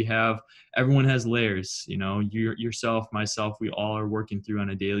 Everyone has layers, yourself, myself, we all are working through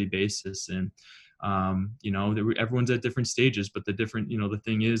on a daily basis. And, everyone's at different stages, but the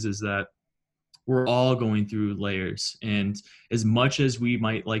thing is that we're all going through layers. And as much as we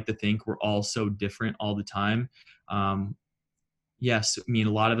might like to think we're all so different all the time, yes, a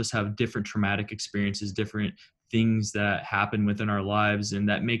lot of us have different traumatic experiences, different things that happen within our lives, and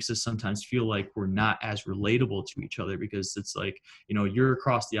that makes us sometimes feel like we're not as relatable to each other, because it's like, you're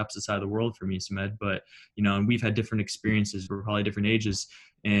across the opposite side of the world for me, Sumedh, but and we've had different experiences. We're probably different ages,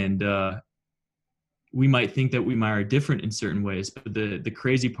 and we might think that we are different in certain ways, but the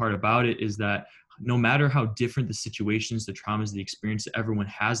crazy part about it is that no matter how different the situations, the traumas, the experience that everyone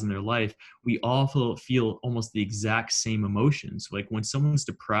has in their life, we all feel almost the exact same emotions. Like when someone's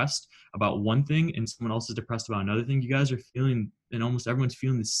depressed about one thing and someone else is depressed about another thing, you guys are feeling, and almost everyone's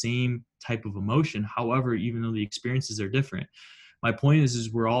feeling the same type of emotion. However, even though the experiences are different, my point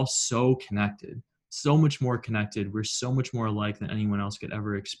is we're all so connected, so much more connected. We're so much more alike than anyone else could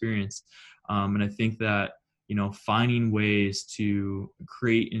ever experience. And I think that, finding ways to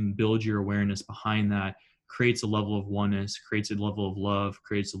create and build your awareness behind that creates a level of oneness, creates a level of love,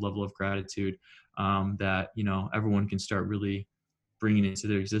 creates a level of gratitude that, everyone can start really bringing into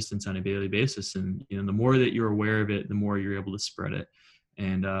their existence on a daily basis. And, the more that you're aware of it, the more you're able to spread it.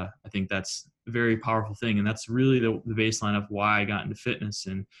 And I think that's a very powerful thing. And that's really the baseline of why I got into fitness,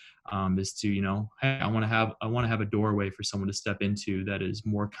 and is to, hey, I want to have a doorway for someone to step into that is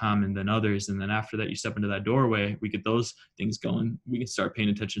more common than others. And then after that, you step into that doorway, we get those things going. We can start paying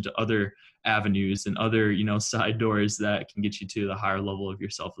attention to other avenues and other, side doors that can get you to the higher level of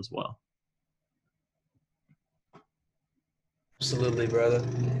yourself as well. Absolutely, brother.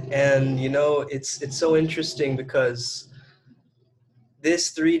 And it's so interesting because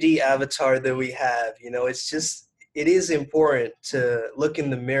this 3D avatar that we have, it is important to look in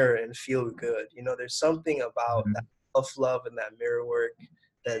the mirror and feel good. There's something about that Mhm. self-love and that mirror work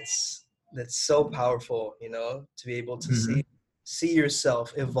that's that's so powerful, to be able to Mhm. see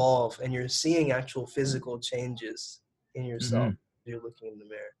yourself evolve, and you're seeing actual physical changes in yourself. Mhm. You're looking in the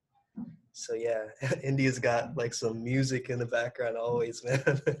mirror. So yeah, India's got like some music in the background always, man.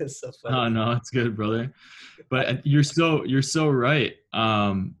 It's so funny. Oh no, it's good, brother. But you're so right.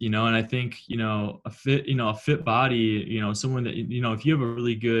 And I think, a fit body, someone that, if you have a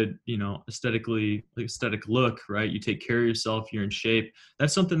really good, aesthetic look, right? You take care of yourself, you're in shape.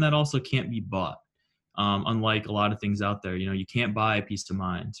 That's something that also can't be bought. Unlike a lot of things out there, you can't buy a peace of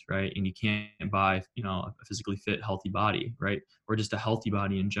mind, right? And you can't buy, a physically fit, healthy body, right? Or just a healthy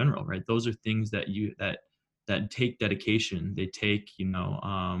body in general, right? Those are things that take dedication. They take, a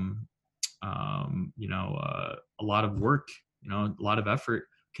lot of work, a lot of effort,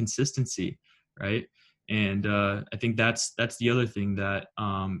 consistency, right? And I think that's the other thing that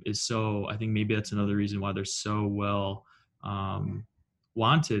is so. I think maybe that's another reason why they're so well um,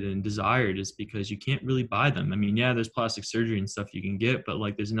 wanted and desired, is because you can't really buy them. I mean, yeah, there's plastic surgery and stuff you can get, but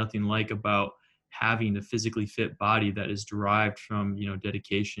like, there's nothing like about having a physically fit body that is derived from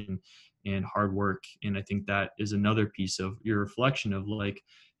dedication and hard work. And I think that is another piece of your reflection of like,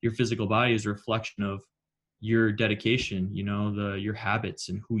 your physical body is a reflection of your dedication, your habits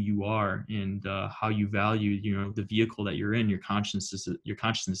and who you are, and how you value, the vehicle that you're in, your consciousness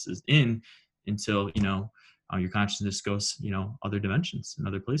is in, until, your consciousness goes, other dimensions and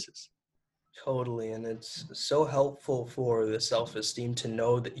other places. Totally, and it's so helpful for the self-esteem to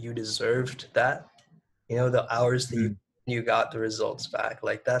know that you deserved that. The hours that you Mhm. you got the results back.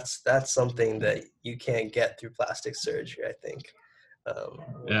 Like that's something that you can't get through plastic surgery, I think. Um,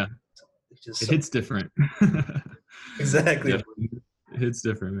 Yeah, it's just it so hits different. exactly. Definitely, it hits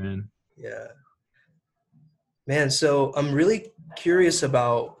different, man. Yeah. Man, so I'm really curious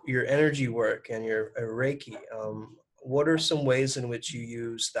about your energy work and your Reiki. What are some ways in which you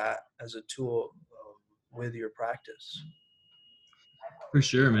use that as a tool with your practice? For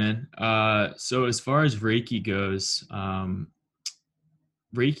sure, man. So as far as Reiki goes,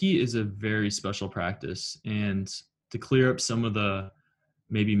 Reiki is a very special practice, and to clear up some of the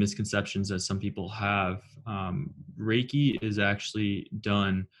maybe misconceptions that some people have, Reiki is actually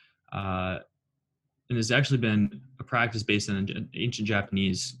done, uh, and has actually been a practice based on ancient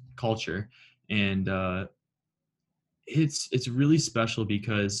Japanese culture, and it's really special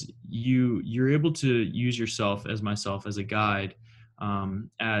because you're able to use yourself as myself as a guide,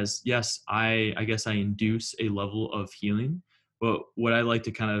 as yes, I guess I induce a level of healing, but what I like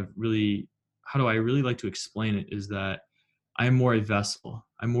to kind of really, how do I really like to explain it, is that I'm more a vessel.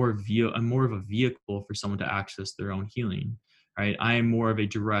 I'm more of a vehicle for someone to access their own healing, right? I am more of a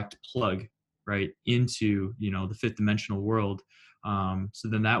direct plug, right, into the fifth dimensional world. So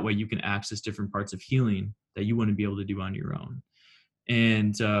then that way you can access different parts of healing that you wouldn't be able to do on your own.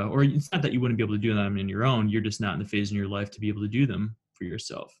 And or it's not that you wouldn't be able to do them in your own. You're just not in the phase in your life to be able to do them for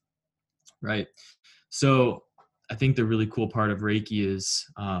yourself, right? So I think the really cool part of Reiki is,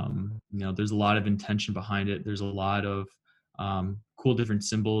 there's a lot of intention behind it. There's a lot of cool different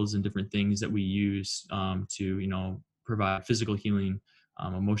symbols and different things that we use to, provide physical healing,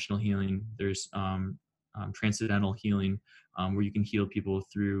 emotional healing. There's transcendental healing, where you can heal people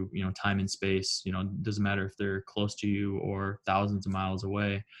through, time and space. It doesn't matter if they're close to you or thousands of miles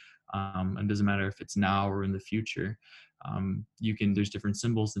away. And it doesn't matter if it's now or in the future. There's different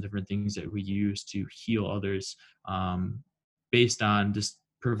symbols and different things that we use to heal others, based on just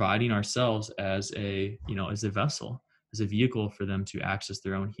providing ourselves as as a vessel, as a vehicle for them to access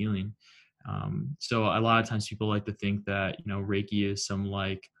their own healing. So a lot of times people like to think that Reiki is some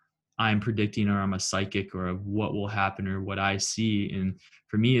like, I'm predicting, or I'm a psychic, or of what will happen or what I see. And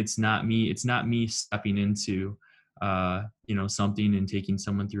for me, it's not me. It's not me stepping into something and taking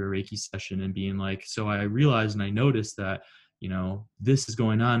someone through a Reiki session and being like, so I realized and I noticed that this is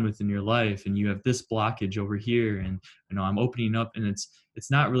going on within your life, and you have this blockage over here, and I'm opening up. And it's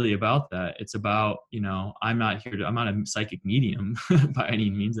not really about that. It's about, I'm not a psychic medium by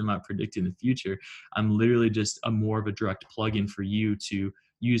any means. I'm not predicting the future. I'm literally just a more of a direct plug-in for you to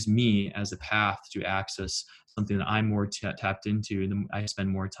use me as a path to access something that I'm more tapped into, and I spend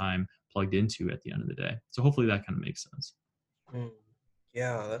more time plugged into at the end of the day. So hopefully that kind of makes sense. Mm.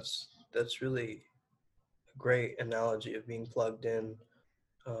 Yeah, that's really a great analogy of being plugged in.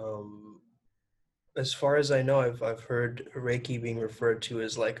 Um, as far as I know, I've heard Reiki being referred to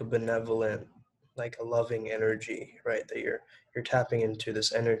as like a benevolent like a loving energy, right? That you're tapping into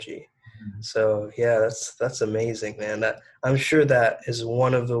this energy. Mhm. So yeah, that's amazing, man. That I'm sure that is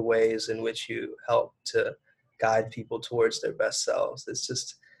one of the ways in which you help to guide people towards their best selves. It's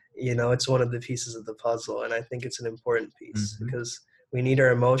just, it's one of the pieces of the puzzle, and I think it's an important piece Mhm. because we need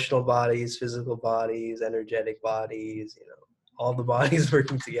our emotional bodies, physical bodies, energetic bodies, all the bodies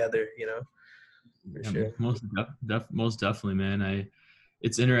working together, for Yeah, sure. most definitely, man.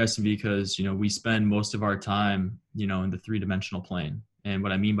 It's interesting because, we spend most of our time, in the three-dimensional plane. And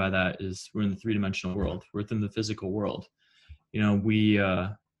what I mean by that is we're in the three-dimensional world. We're within the physical world.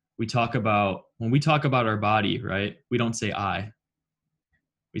 We talk about, when we talk about our body, right? We don't say I.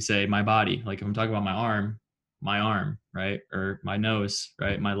 We say my body. Like if I'm talking about my arm, right? Or my nose,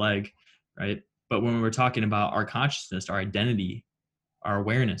 right? My leg, right? But when we're talking about our consciousness, our identity, our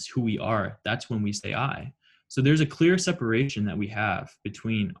awareness, who we are, that's when we say I. So there's a clear separation that we have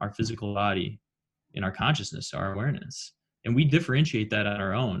between our physical body and our consciousness, our awareness. And we differentiate that on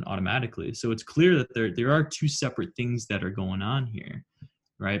our own automatically. So it's clear that there are two separate things that are going on here,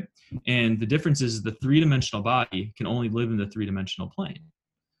 right? And the difference is the three-dimensional body can only live in the three-dimensional plane.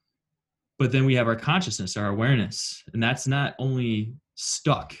 But then we have our consciousness, our awareness, and that's not only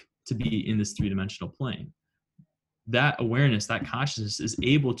stuck to be in this three-dimensional plane. That awareness, that consciousness is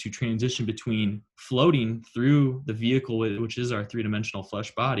able to transition between floating through the vehicle, which is our three-dimensional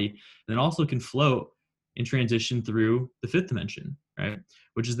flesh body, and then also can float and transition through the fifth dimension, right?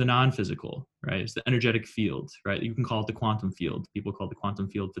 Which is the non-physical, right? It's the energetic field, right? You can call it the quantum field. People call it the quantum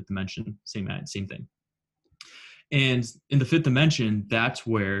field, fifth dimension, same thing. And in the fifth dimension, that's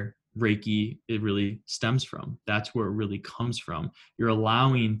where Reiki, it really stems from. That's where it really comes from. You're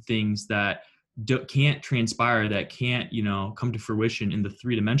allowing things that can't transpire, that can't, come to fruition in the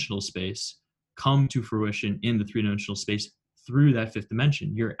three-dimensional space, come to fruition in the three-dimensional space through that fifth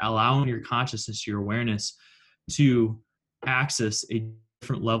dimension. You're allowing your consciousness, your awareness to access a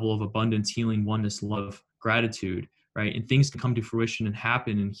different level of abundance, healing, oneness, love, gratitude, right? And things can come to fruition and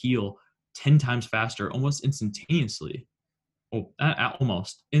happen and heal 10 times faster, almost instantaneously. Well,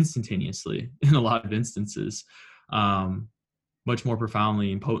 almost instantaneously in a lot of instances, much more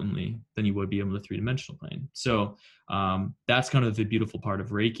profoundly and potently than you would be able to three-dimensional plane. So that's kind of the beautiful part of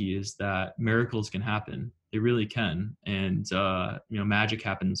Reiki, is that miracles can happen. They really can. And, magic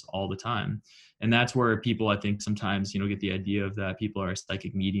happens all the time. And that's where people, I think, sometimes, get the idea of that people are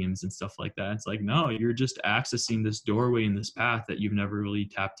psychic mediums and stuff like that. It's like, no, you're just accessing this doorway in this path that you've never really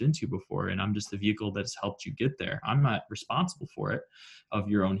tapped into before. And I'm just the vehicle that's helped you get there. I'm not responsible for it, of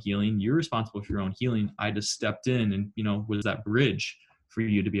your own healing. You're responsible for your own healing. I just stepped in and, was that bridge for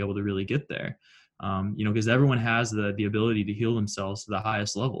you to be able to really get there. Because everyone has the ability to heal themselves to the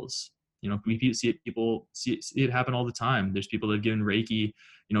highest levels. We see it happen all the time. There's people that have given Reiki,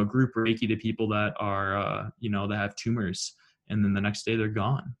 group Reiki to people that are, that have tumors, and then the next day they're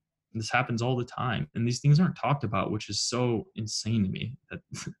gone. And this happens all the time. And these things aren't talked about, which is so insane to me. That,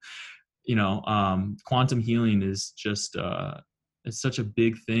 quantum healing is just, it's such a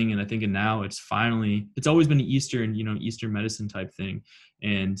big thing. And I think now it's always been an Eastern medicine type thing.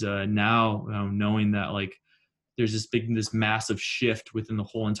 And now knowing that, like, there's this massive shift within the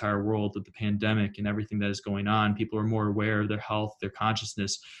whole entire world with the pandemic and everything that is going on. People are more aware of their health, their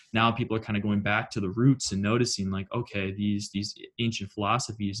consciousness. Now people are kind of going back to the roots and noticing, like, okay, these ancient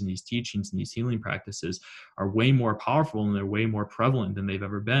philosophies and these teachings and these healing practices are way more powerful, and they're way more prevalent than they've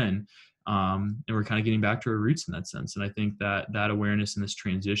ever been. And we're kind of getting back to our roots in that sense. And I think that awareness in this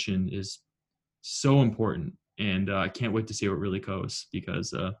transition is so important. And I can't wait to see how it really goes,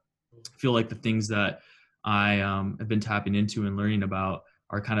 because I feel like the things that I have been tapping into and learning about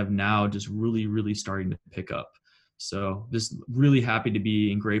are kind of now just really, really starting to pick up. So just really happy to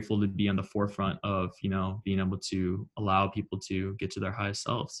be and grateful to be on the forefront of, being able to allow people to get to their highest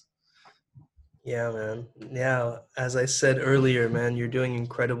selves. Yeah, man. Yeah, as I said earlier, man, you're doing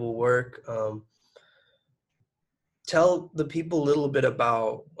incredible work. Tell the people a little bit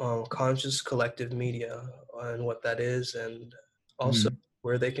about Conscious Collective Media and what that is, and also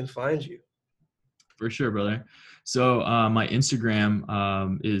where they can find you. For sure, brother. So my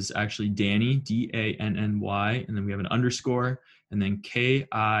Instagram is actually Danny, DANNY, and then we have an underscore, and then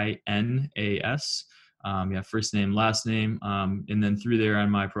KINAS. First name, last name. And then through there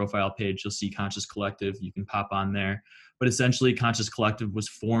on my profile page, you'll see Conscious Collective. You can pop on there. But essentially, Conscious Collective was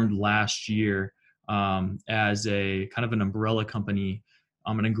formed last year as a kind of an umbrella company,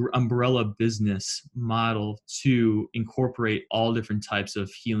 an umbrella business model to incorporate all different types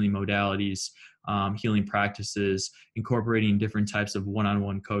of healing modalities, healing practices, incorporating different types of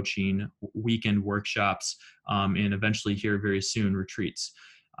one-on-one coaching, weekend workshops, and eventually here very soon, retreats.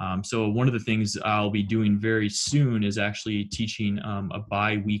 So one of the things I'll be doing very soon is actually teaching a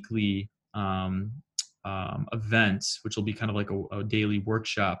bi-weekly event, which will be kind of like a daily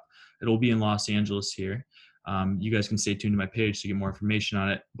workshop. It'll be in Los Angeles here. You guys can stay tuned to my page to get more information on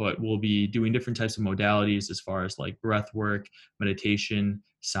it, but we'll be doing different types of modalities as far as like breath work, meditation,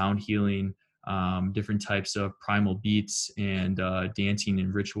 sound healing, different types of primal beats and dancing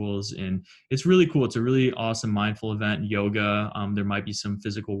and rituals. And it's really cool. It's a really awesome mindful event. Yoga. There might be some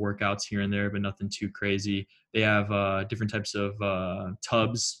physical workouts here and there, but nothing too crazy. They have different types of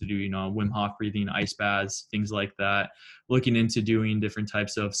tubs to do, Wim Hof breathing, ice baths, things like that. Looking into doing different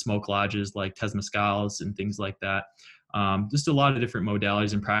types of smoke lodges like Temazcals and things like that. Just a lot of different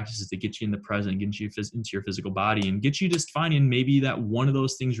modalities and practices to get you in the present, get you into your physical body, and get you just finding maybe that one of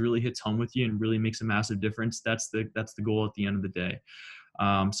those things really hits home with you and really makes a massive difference. That's the goal at the end of the day.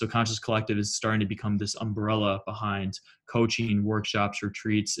 So Conscious Collective is starting to become this umbrella behind coaching, workshops,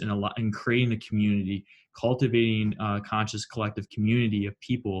 retreats, and creating a community, cultivating a Conscious Collective community of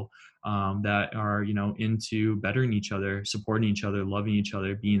people that are, into bettering each other, supporting each other, loving each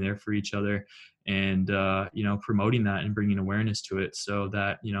other, being there for each other, and, promoting that and bringing awareness to it so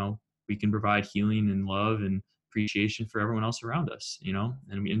that, we can provide healing and love and appreciation for everyone else around us,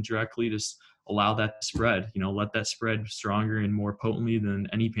 and we indirectly just allow that to spread, let that spread stronger and more potently than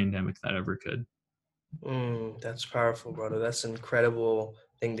any pandemic that ever could. That's powerful, brother. That's an incredible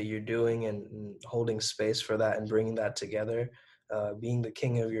thing that you're doing and holding space for that and bringing that together, being the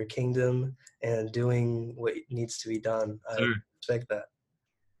king of your kingdom and doing what needs to be done. I respect that.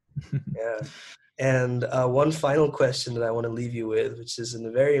 Yeah. And one final question that I want to leave you with, which is a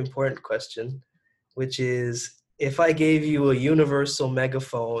very important question, which is, if I gave you a universal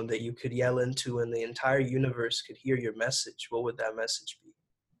megaphone that you could yell into and the entire universe could hear your message, what would that message be?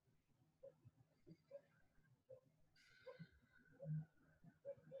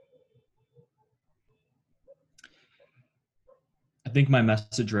 I think my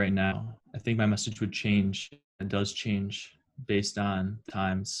message right now, would change. It does change based on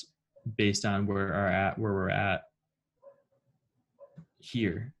times, based on where we're at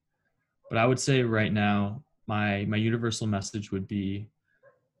here. But I would say right now, my universal message would be,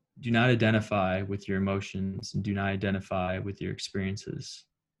 do not identify with your emotions and do not identify with your experiences.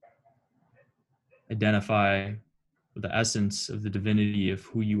 Identify with the essence of the divinity of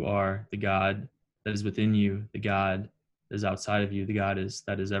who you are, the God that is within you, the God that is outside of you, the God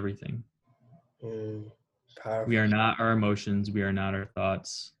that is everything. We are not our emotions. We are not our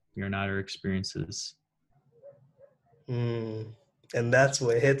thoughts. We are not our experiences. And that's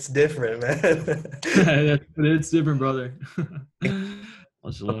what hits different, man. It's different, brother.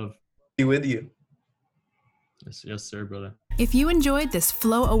 Much love. Be with you. Yes, sir, brother. If you enjoyed this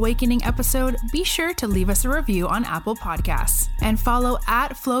Flow Awakening episode, be sure to leave us a review on Apple Podcasts and follow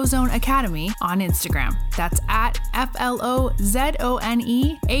at Flowzone Academy on Instagram. That's at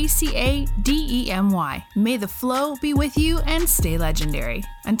FLOZONEACADEMY. May the flow be with you and stay legendary.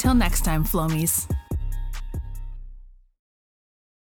 Until next time, Flomies.